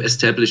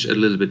establish a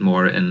little bit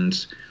more.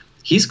 And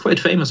he's quite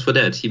famous for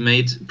that. He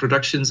made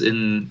productions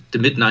in the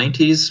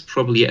mid-90s,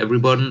 probably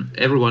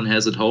everyone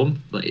has at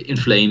home, like In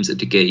Flames, At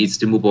the Gates,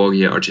 Dimmu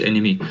Borgir, Arch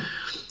Enemy.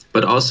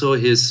 But also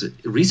his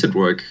recent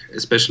work,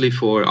 especially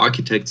for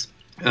Architects,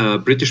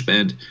 British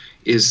band,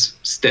 is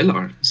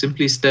stellar,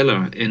 simply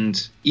stellar.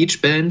 And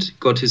each band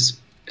got his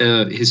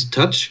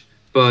touch,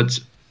 but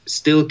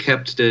still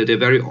kept the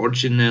very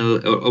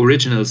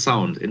original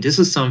sound. And this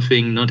is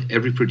something not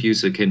every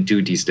producer can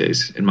do these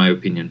days, in my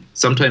opinion.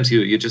 Sometimes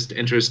you just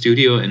enter a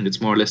studio and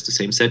it's more or less the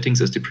same settings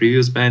as the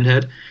previous band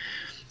had,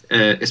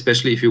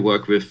 especially if you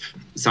work with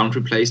sound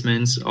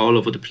replacements all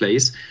over the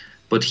place.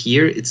 But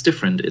here it's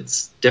different.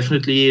 It's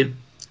definitely,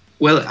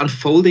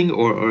 unfolding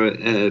or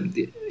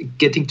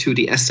getting to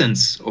the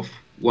essence of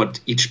what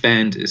each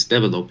band is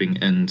developing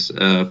and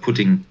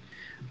putting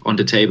on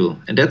the table.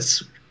 And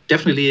that's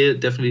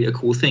definitely a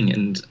cool thing.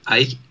 And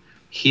I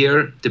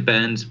hear the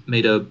band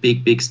made a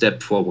big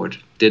step forward.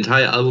 The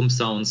entire album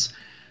sounds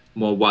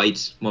more wide,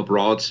 more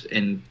broad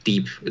and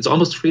deep. It's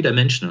almost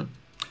 3-dimensional.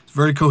 It's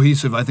very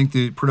cohesive. I think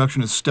the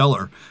production is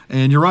stellar.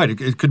 And you're right.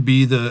 It could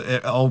be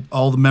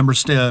all the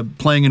members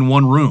playing in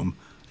one room.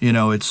 You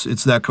know,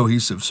 it's that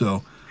cohesive.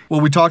 So Well,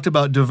 we talked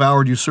about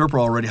Devoured Usurper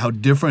already, how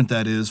different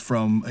that is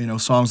from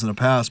songs in the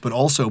past, but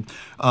also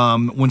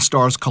When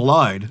Stars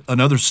Collide,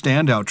 another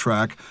standout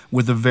track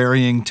with the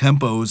varying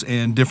tempos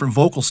and different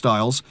vocal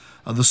styles.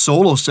 The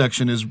solo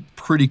section is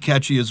pretty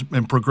catchy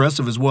and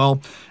progressive as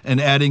well,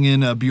 and adding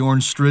in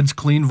Bjorn Strid's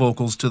clean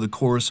vocals to the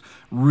chorus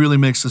really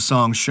makes the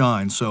song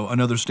shine. So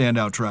another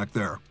standout track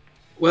there.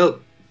 Well,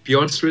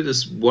 Bjorn Strid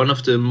is one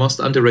of the most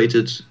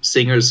underrated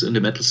singers in the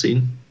metal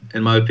scene,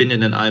 in my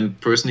opinion, and I'm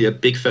personally a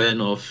big fan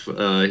of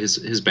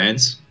his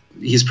bands.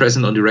 He's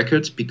present on the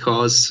record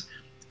because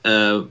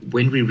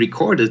when we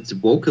recorded the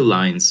vocal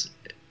lines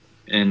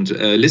and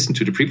listened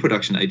to the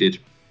pre-production I did,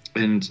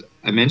 and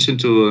I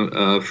mentioned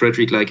to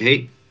Frederick, like,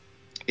 hey,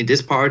 in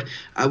this part,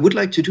 I would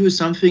like to do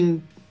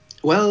something,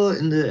 well,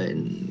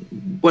 in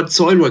what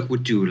Soilwork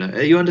would do.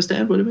 Like, you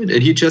understand what I mean?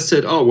 And he just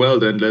said, oh, well,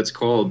 then let's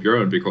call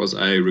Björn, because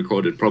I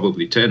recorded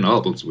probably 10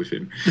 albums with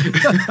him.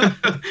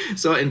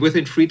 So, and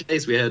within 3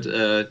 days, we had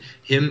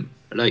him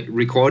like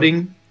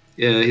recording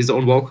his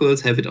own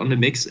vocals, have it on the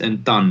mix,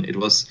 and done. It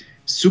was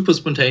super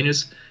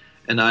spontaneous,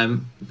 and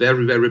I'm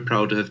very, very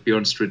proud to have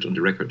Bjorn Strid on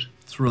the record.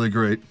 It's really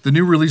great. The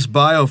new release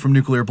bio from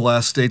Nuclear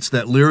Blast states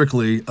that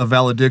lyrically, A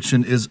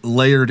Valediction is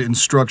layered in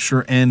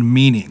structure and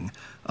meaning.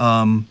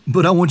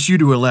 But I want you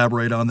to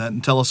elaborate on that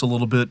and tell us a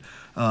little bit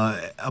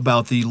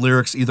about the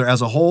lyrics, either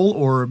as a whole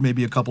or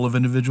maybe a couple of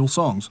individual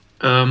songs.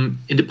 In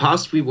the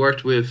past, we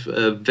worked with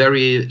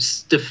very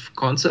stiff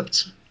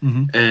concepts,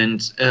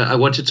 and I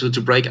wanted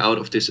to break out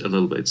of this a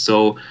little bit.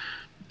 So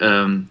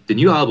the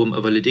new album,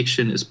 A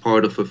Valediction, is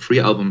part of a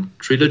 3-album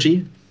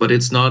trilogy, but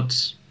it's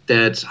not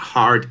that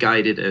hard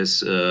guided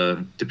as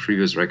the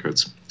previous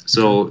records.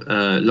 So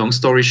long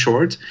story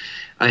short,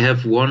 I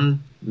have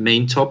one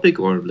main topic,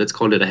 or let's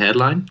call it a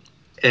headline,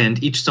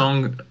 and each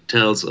song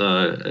tells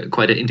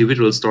quite an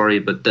individual story,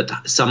 but that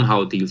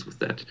somehow deals with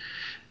that.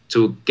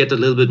 To get a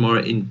little bit more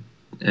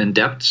in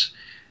depth,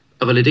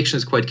 A Valediction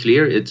is quite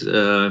clear.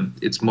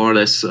 It's more or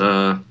less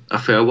a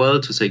farewell,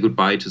 to say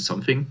goodbye to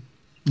something.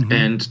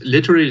 And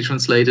literally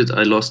translated,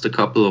 I lost a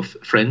couple of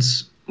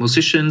friends,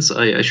 musicians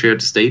I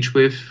shared the stage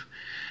with,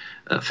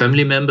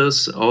 family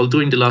members, all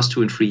during the last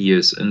 2 and 3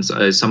 years, and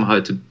I somehow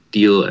had to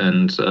deal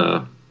and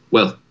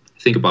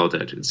think about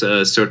that. It's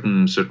a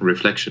certain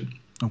reflection.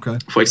 Okay.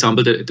 For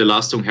example, the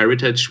last song,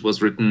 Heritage, was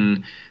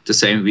written the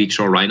same week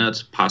Sean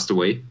Reinhardt passed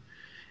away.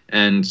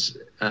 And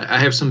I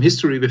have some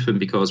history with him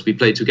because we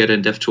played together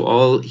in Death to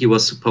All. He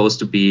was supposed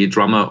to be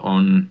drummer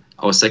on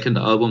our second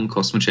album,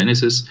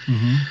 Cosmogenesis.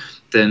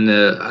 Then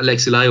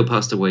Alexi Laio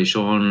passed away,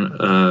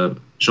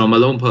 Jean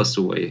Malone passed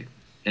away.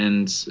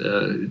 And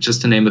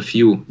just to name a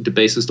few, the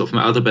bassist of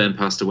my other band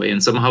passed away.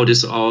 And somehow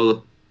this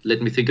all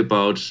let me think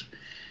about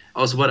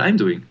also what I'm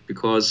doing,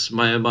 because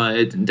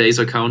my days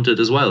are counted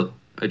as well.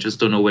 I just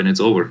don't know when it's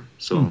over.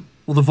 So.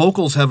 Well, the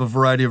vocals have a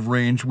variety of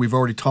range we've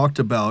already talked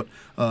about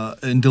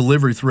in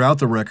delivery throughout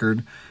the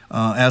record.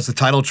 As the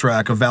title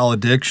track, A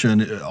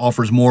Valediction,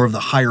 offers more of the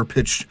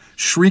higher-pitched,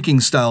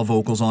 shrieking-style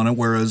vocals on it,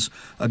 whereas,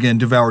 again,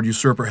 Devoured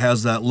Usurper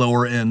has that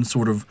lower-end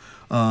sort of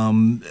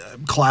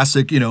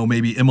classic,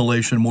 maybe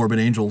Immolation, Morbid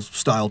Angel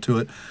style to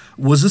it.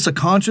 Was this a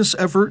conscious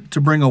effort to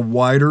bring a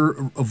wider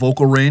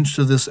vocal range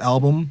to this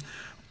album,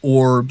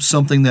 or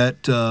something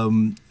that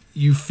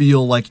you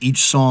feel like each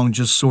song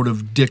just sort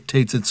of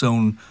dictates its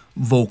own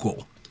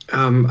vocal?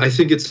 I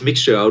think it's a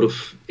mixture out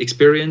of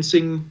experience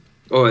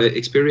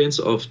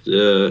of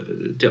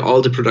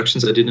all the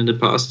productions I did in the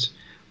past.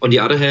 On the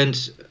other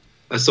hand,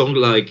 a song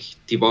like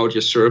Devoured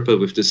Usurper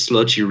with the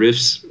sludgy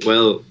riffs,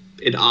 well,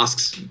 it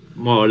asks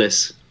more or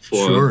less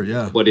for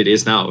what it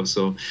is now.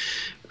 So,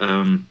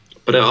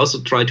 but I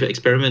also try to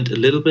experiment a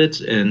little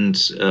bit,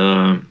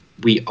 and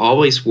we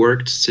always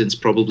worked since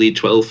probably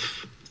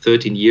 12,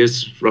 13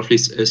 years, roughly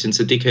since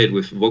a decade,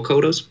 with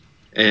vocoders,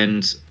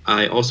 and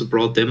I also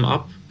brought them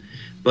up,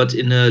 but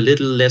in a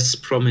little less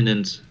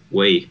prominent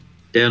way.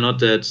 They're not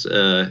that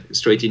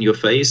straight in your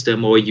face. They're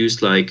more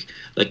used like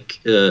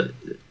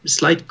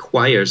slight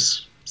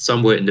choirs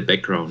somewhere in the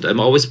background. I'm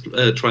always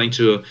trying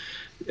to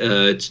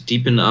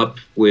deepen up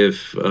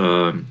with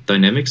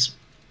dynamics.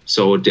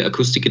 So the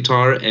acoustic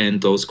guitar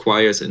and those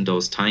choirs and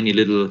those tiny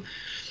little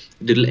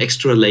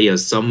extra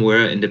layers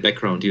somewhere in the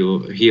background you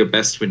hear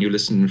best when you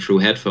listen through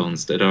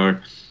headphones, that are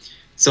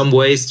some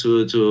ways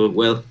to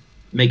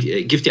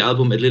give the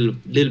album a little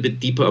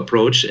bit deeper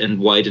approach and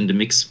widen the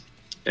mix.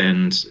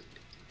 And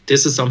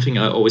this is something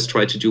I always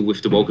try to do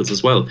with the vocals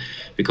as well,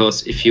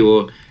 because if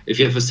you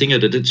have a singer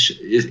that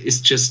is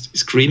just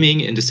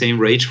screaming in the same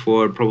range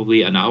for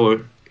probably an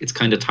hour, it's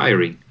kind of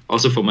tiring,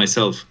 also for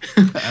myself.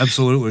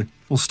 Absolutely.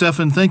 Well,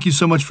 Steffen, thank you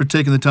so much for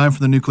taking the time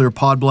for the Nuclear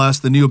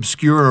Podblast, the new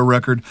Obscura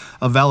record,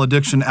 A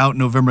Valediction, out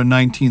November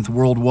 19th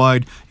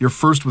worldwide. Your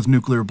first with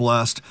Nuclear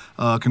Blast.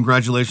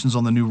 Congratulations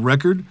on the new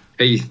record.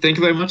 Hey, thank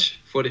you very much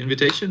for the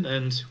invitation,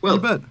 and, well,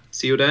 you bet.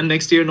 See you then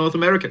next year in North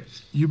America.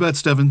 You bet,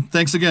 Steffen.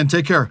 Thanks again.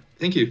 Take care.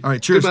 Thank you. All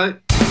right, cheers. Goodbye.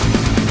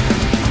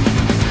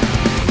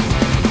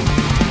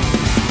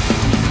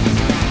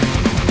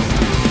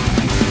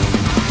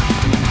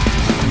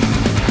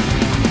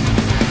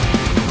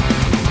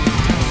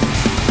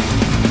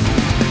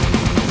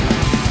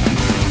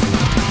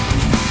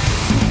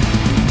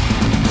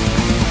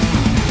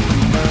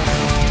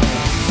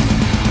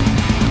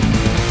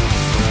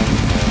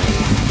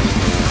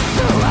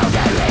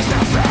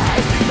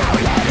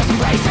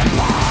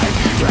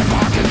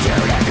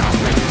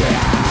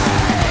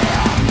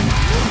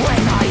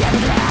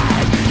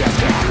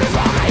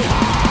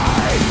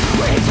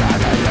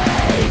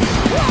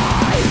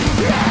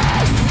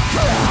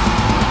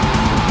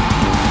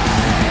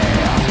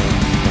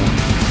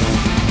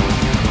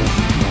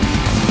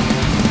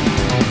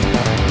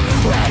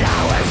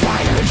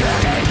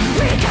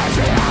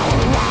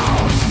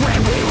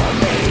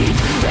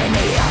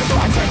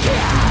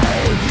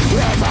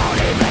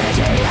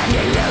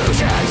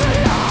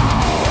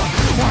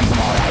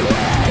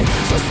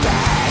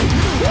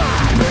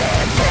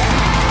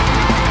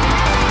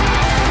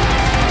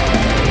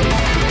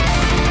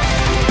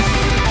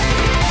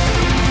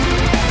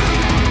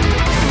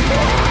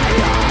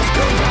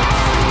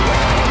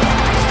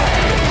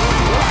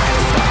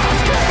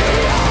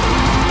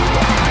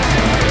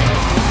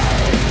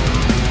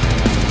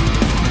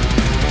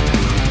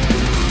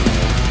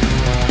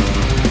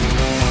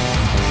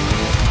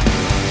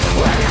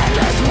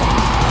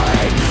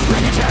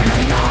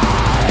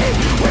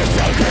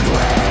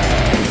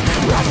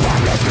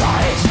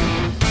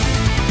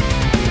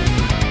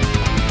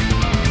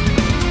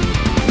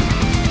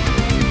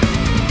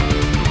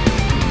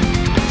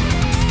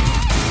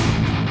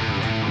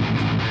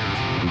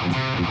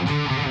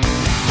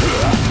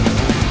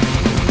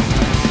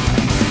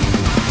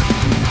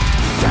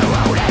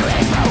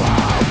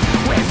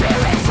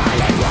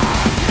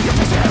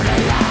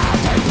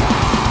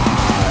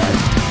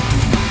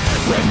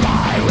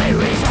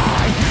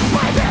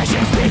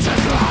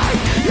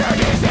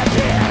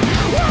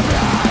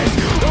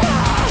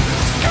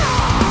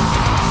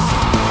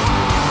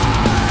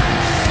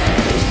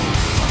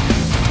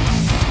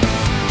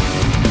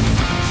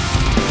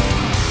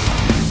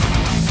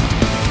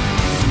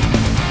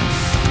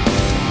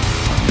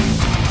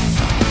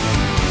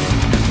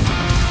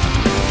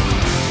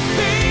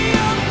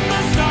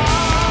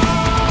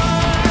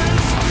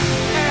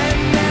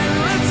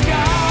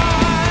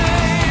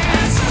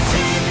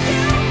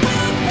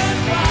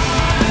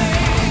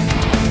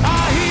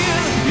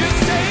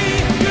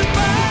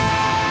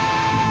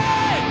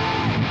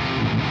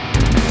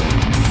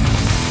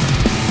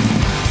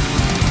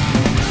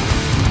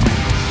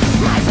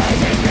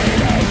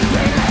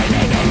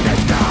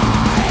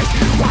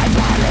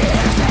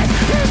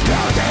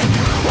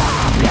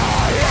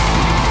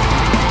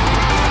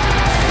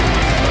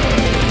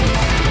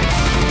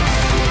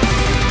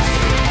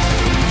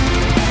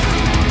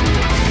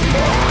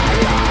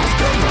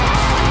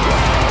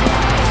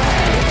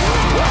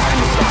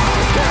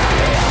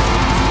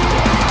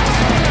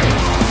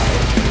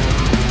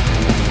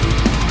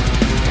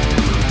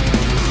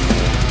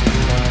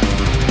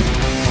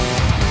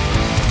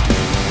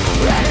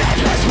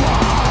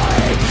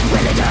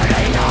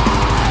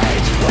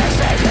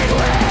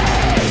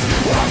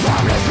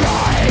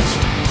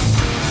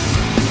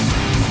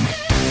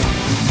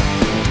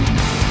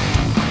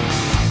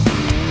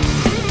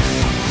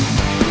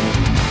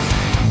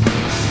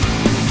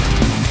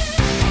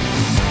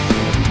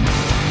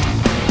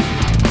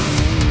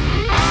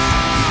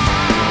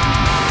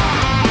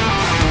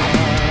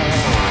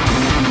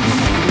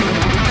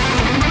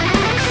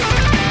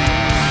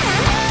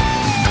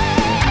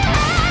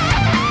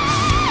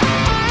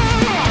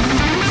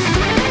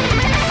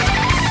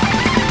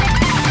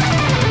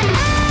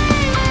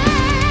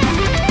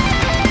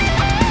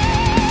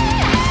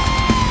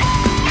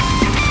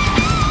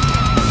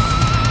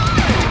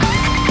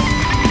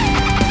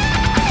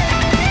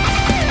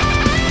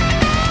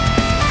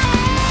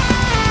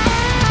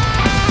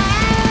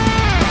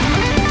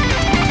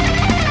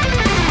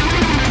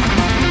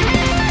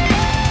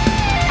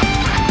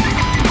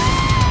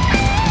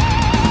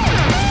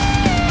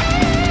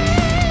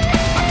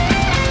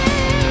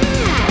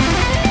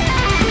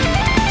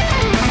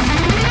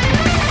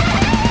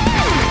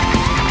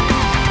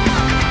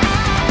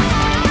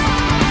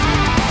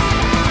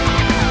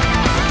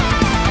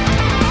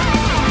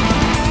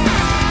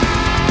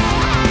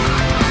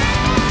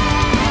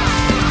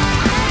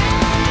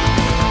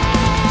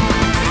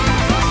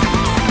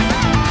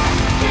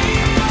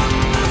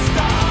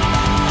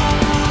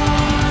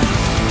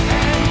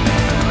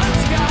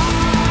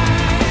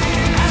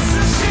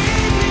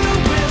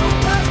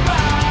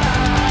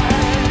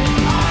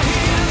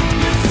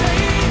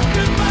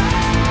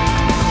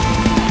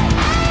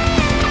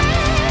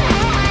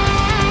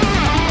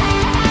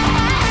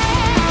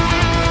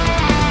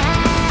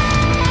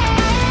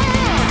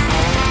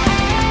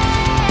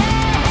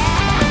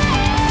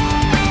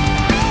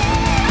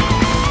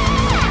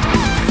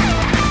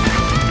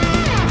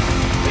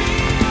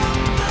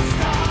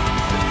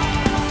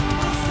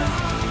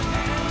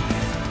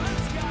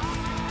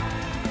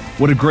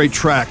 What a great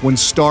track, When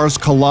Stars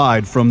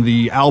Collide, from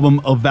the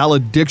album A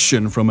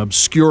Valediction from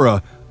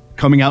Obscura,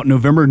 coming out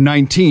November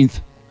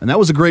 19th. And that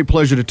was a great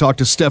pleasure to talk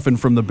to Steffen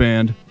from the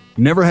band.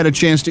 Never had a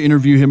chance to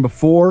interview him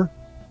before.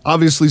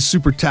 Obviously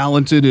super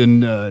talented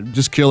and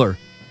just killer.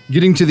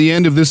 Getting to the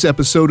end of this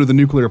episode of the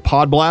Nuclear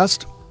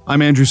Podblast.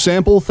 I'm Andrew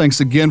Sample.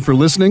 Thanks again for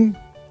listening.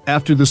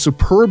 After the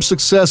superb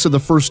success of the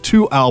first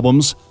two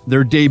albums,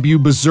 their debut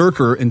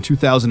Berserker in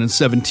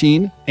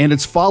 2017 and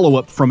its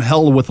follow-up From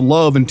Hell with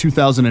Love in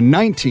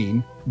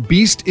 2019,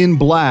 Beast in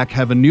Black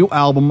have a new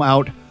album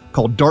out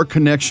called Dark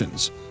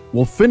Connections.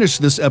 We'll finish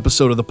this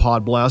episode of the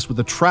Podblast with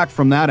a track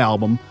from that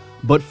album,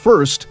 but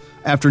first,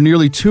 after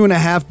nearly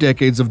 2.5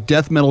 decades of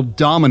death metal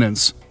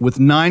dominance,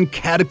 with 9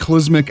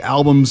 cataclysmic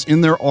albums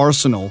in their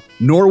arsenal,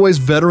 Norway's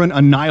veteran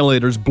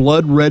Annihilator's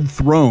Blood Red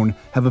Throne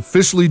have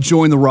officially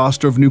joined the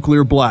roster of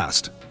Nuclear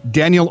Blast.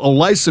 Daniel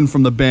Oleisen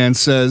from the band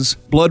says,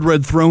 Blood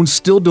Red Throne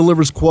still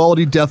delivers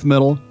quality death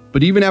metal,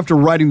 but even after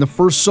writing the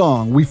first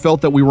song, we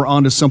felt that we were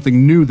onto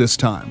something new this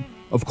time.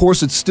 Of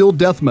course, it's still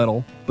death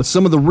metal, but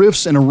some of the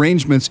riffs and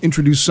arrangements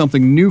introduce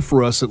something new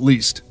for us at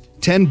least.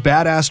 10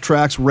 badass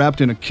tracks wrapped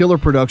in a killer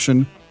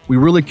production. We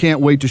really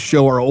can't wait to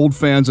show our old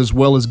fans as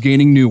well as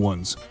gaining new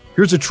ones.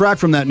 Here's a track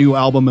from that new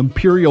album,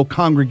 Imperial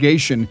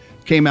Congregation,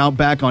 came out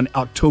back on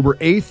October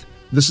 8th.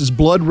 This is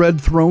Blood Red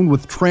Throne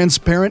with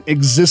Transparent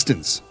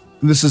Existence.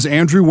 And this is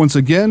Andrew once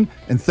again,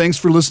 and thanks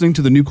for listening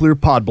to the Nuclear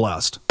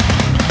Podblast.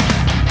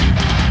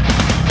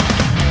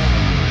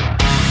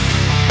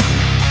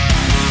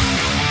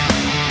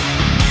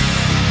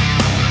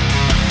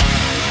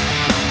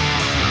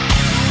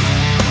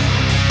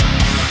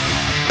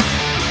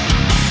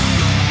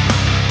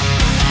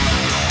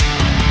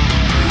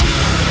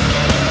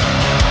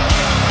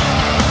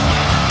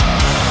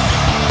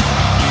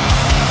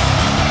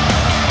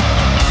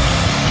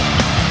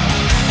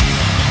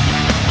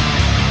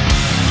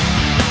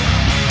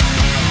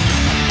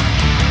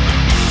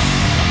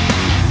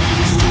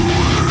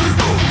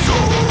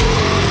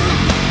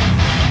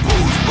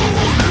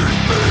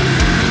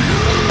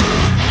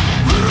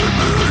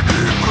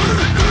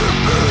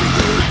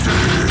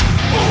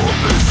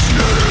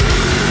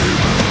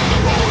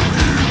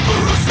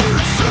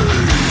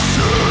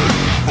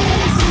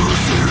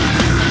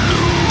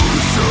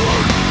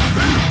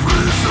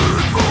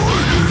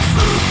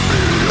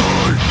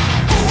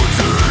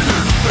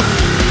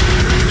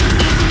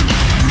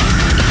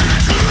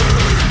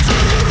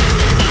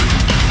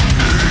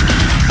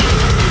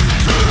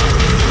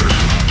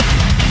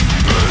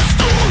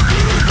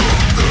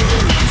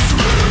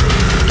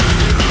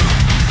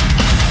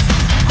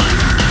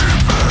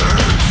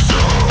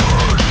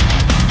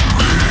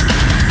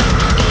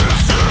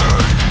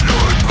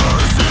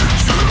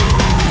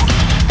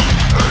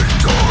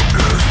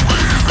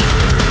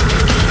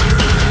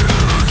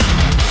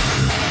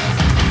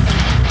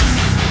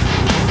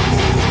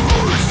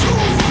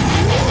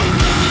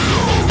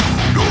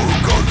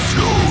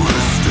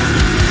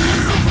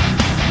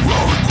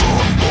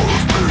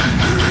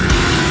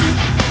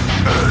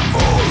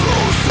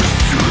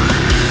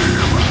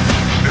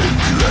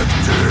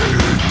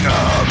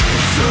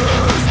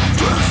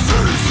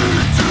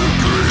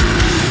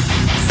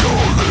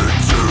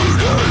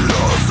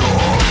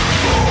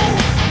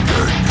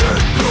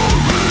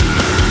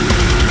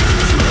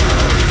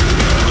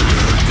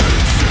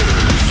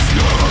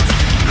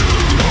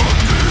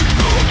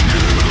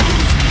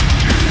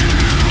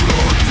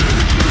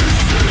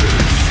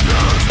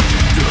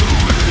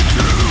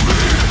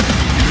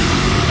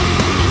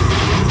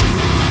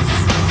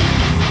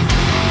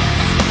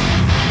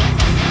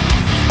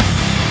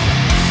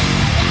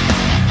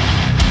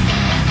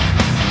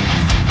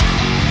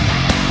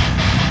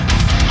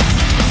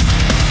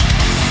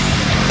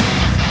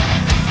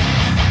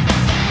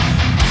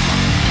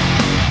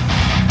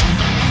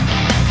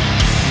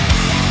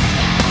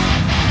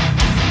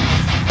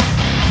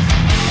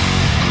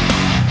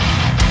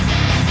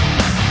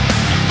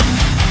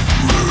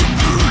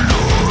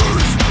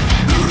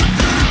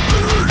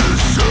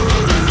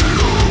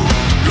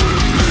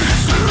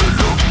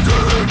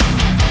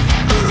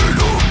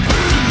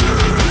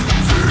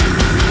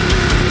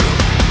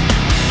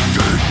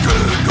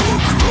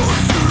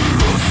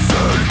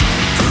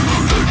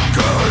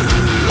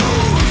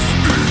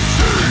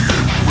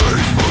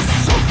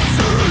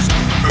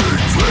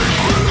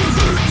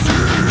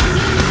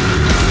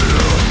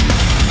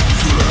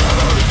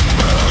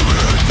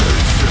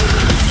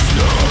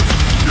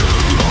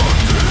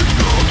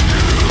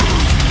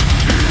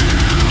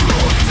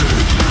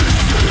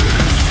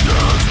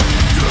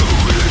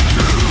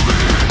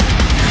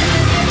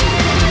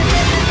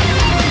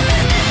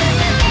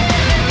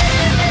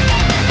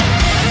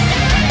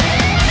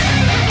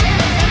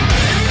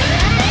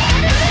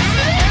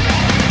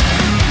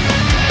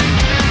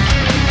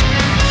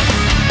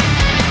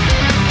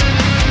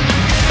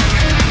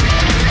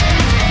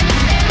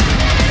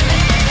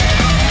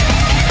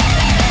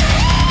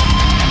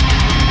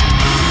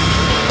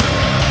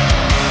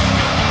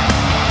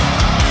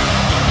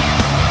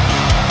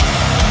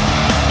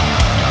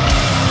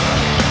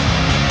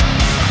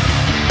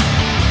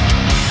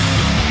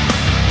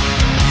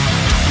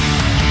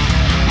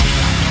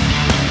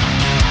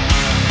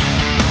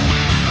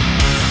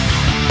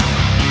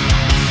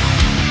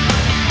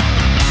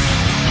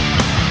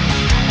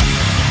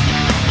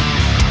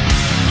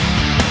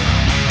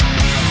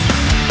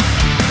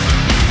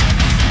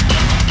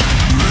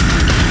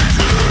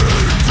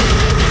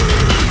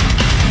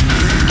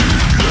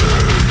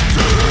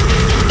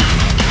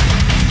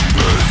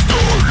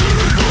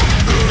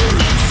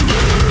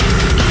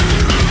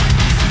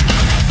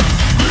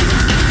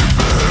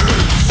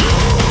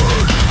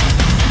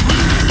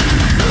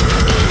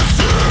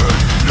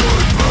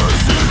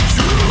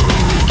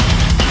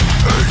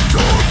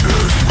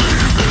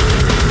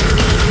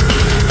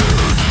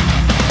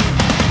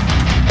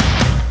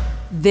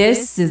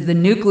 This is the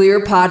Nuclear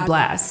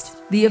Podblast,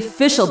 the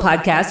official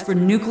podcast for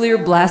Nuclear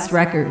Blast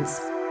Records.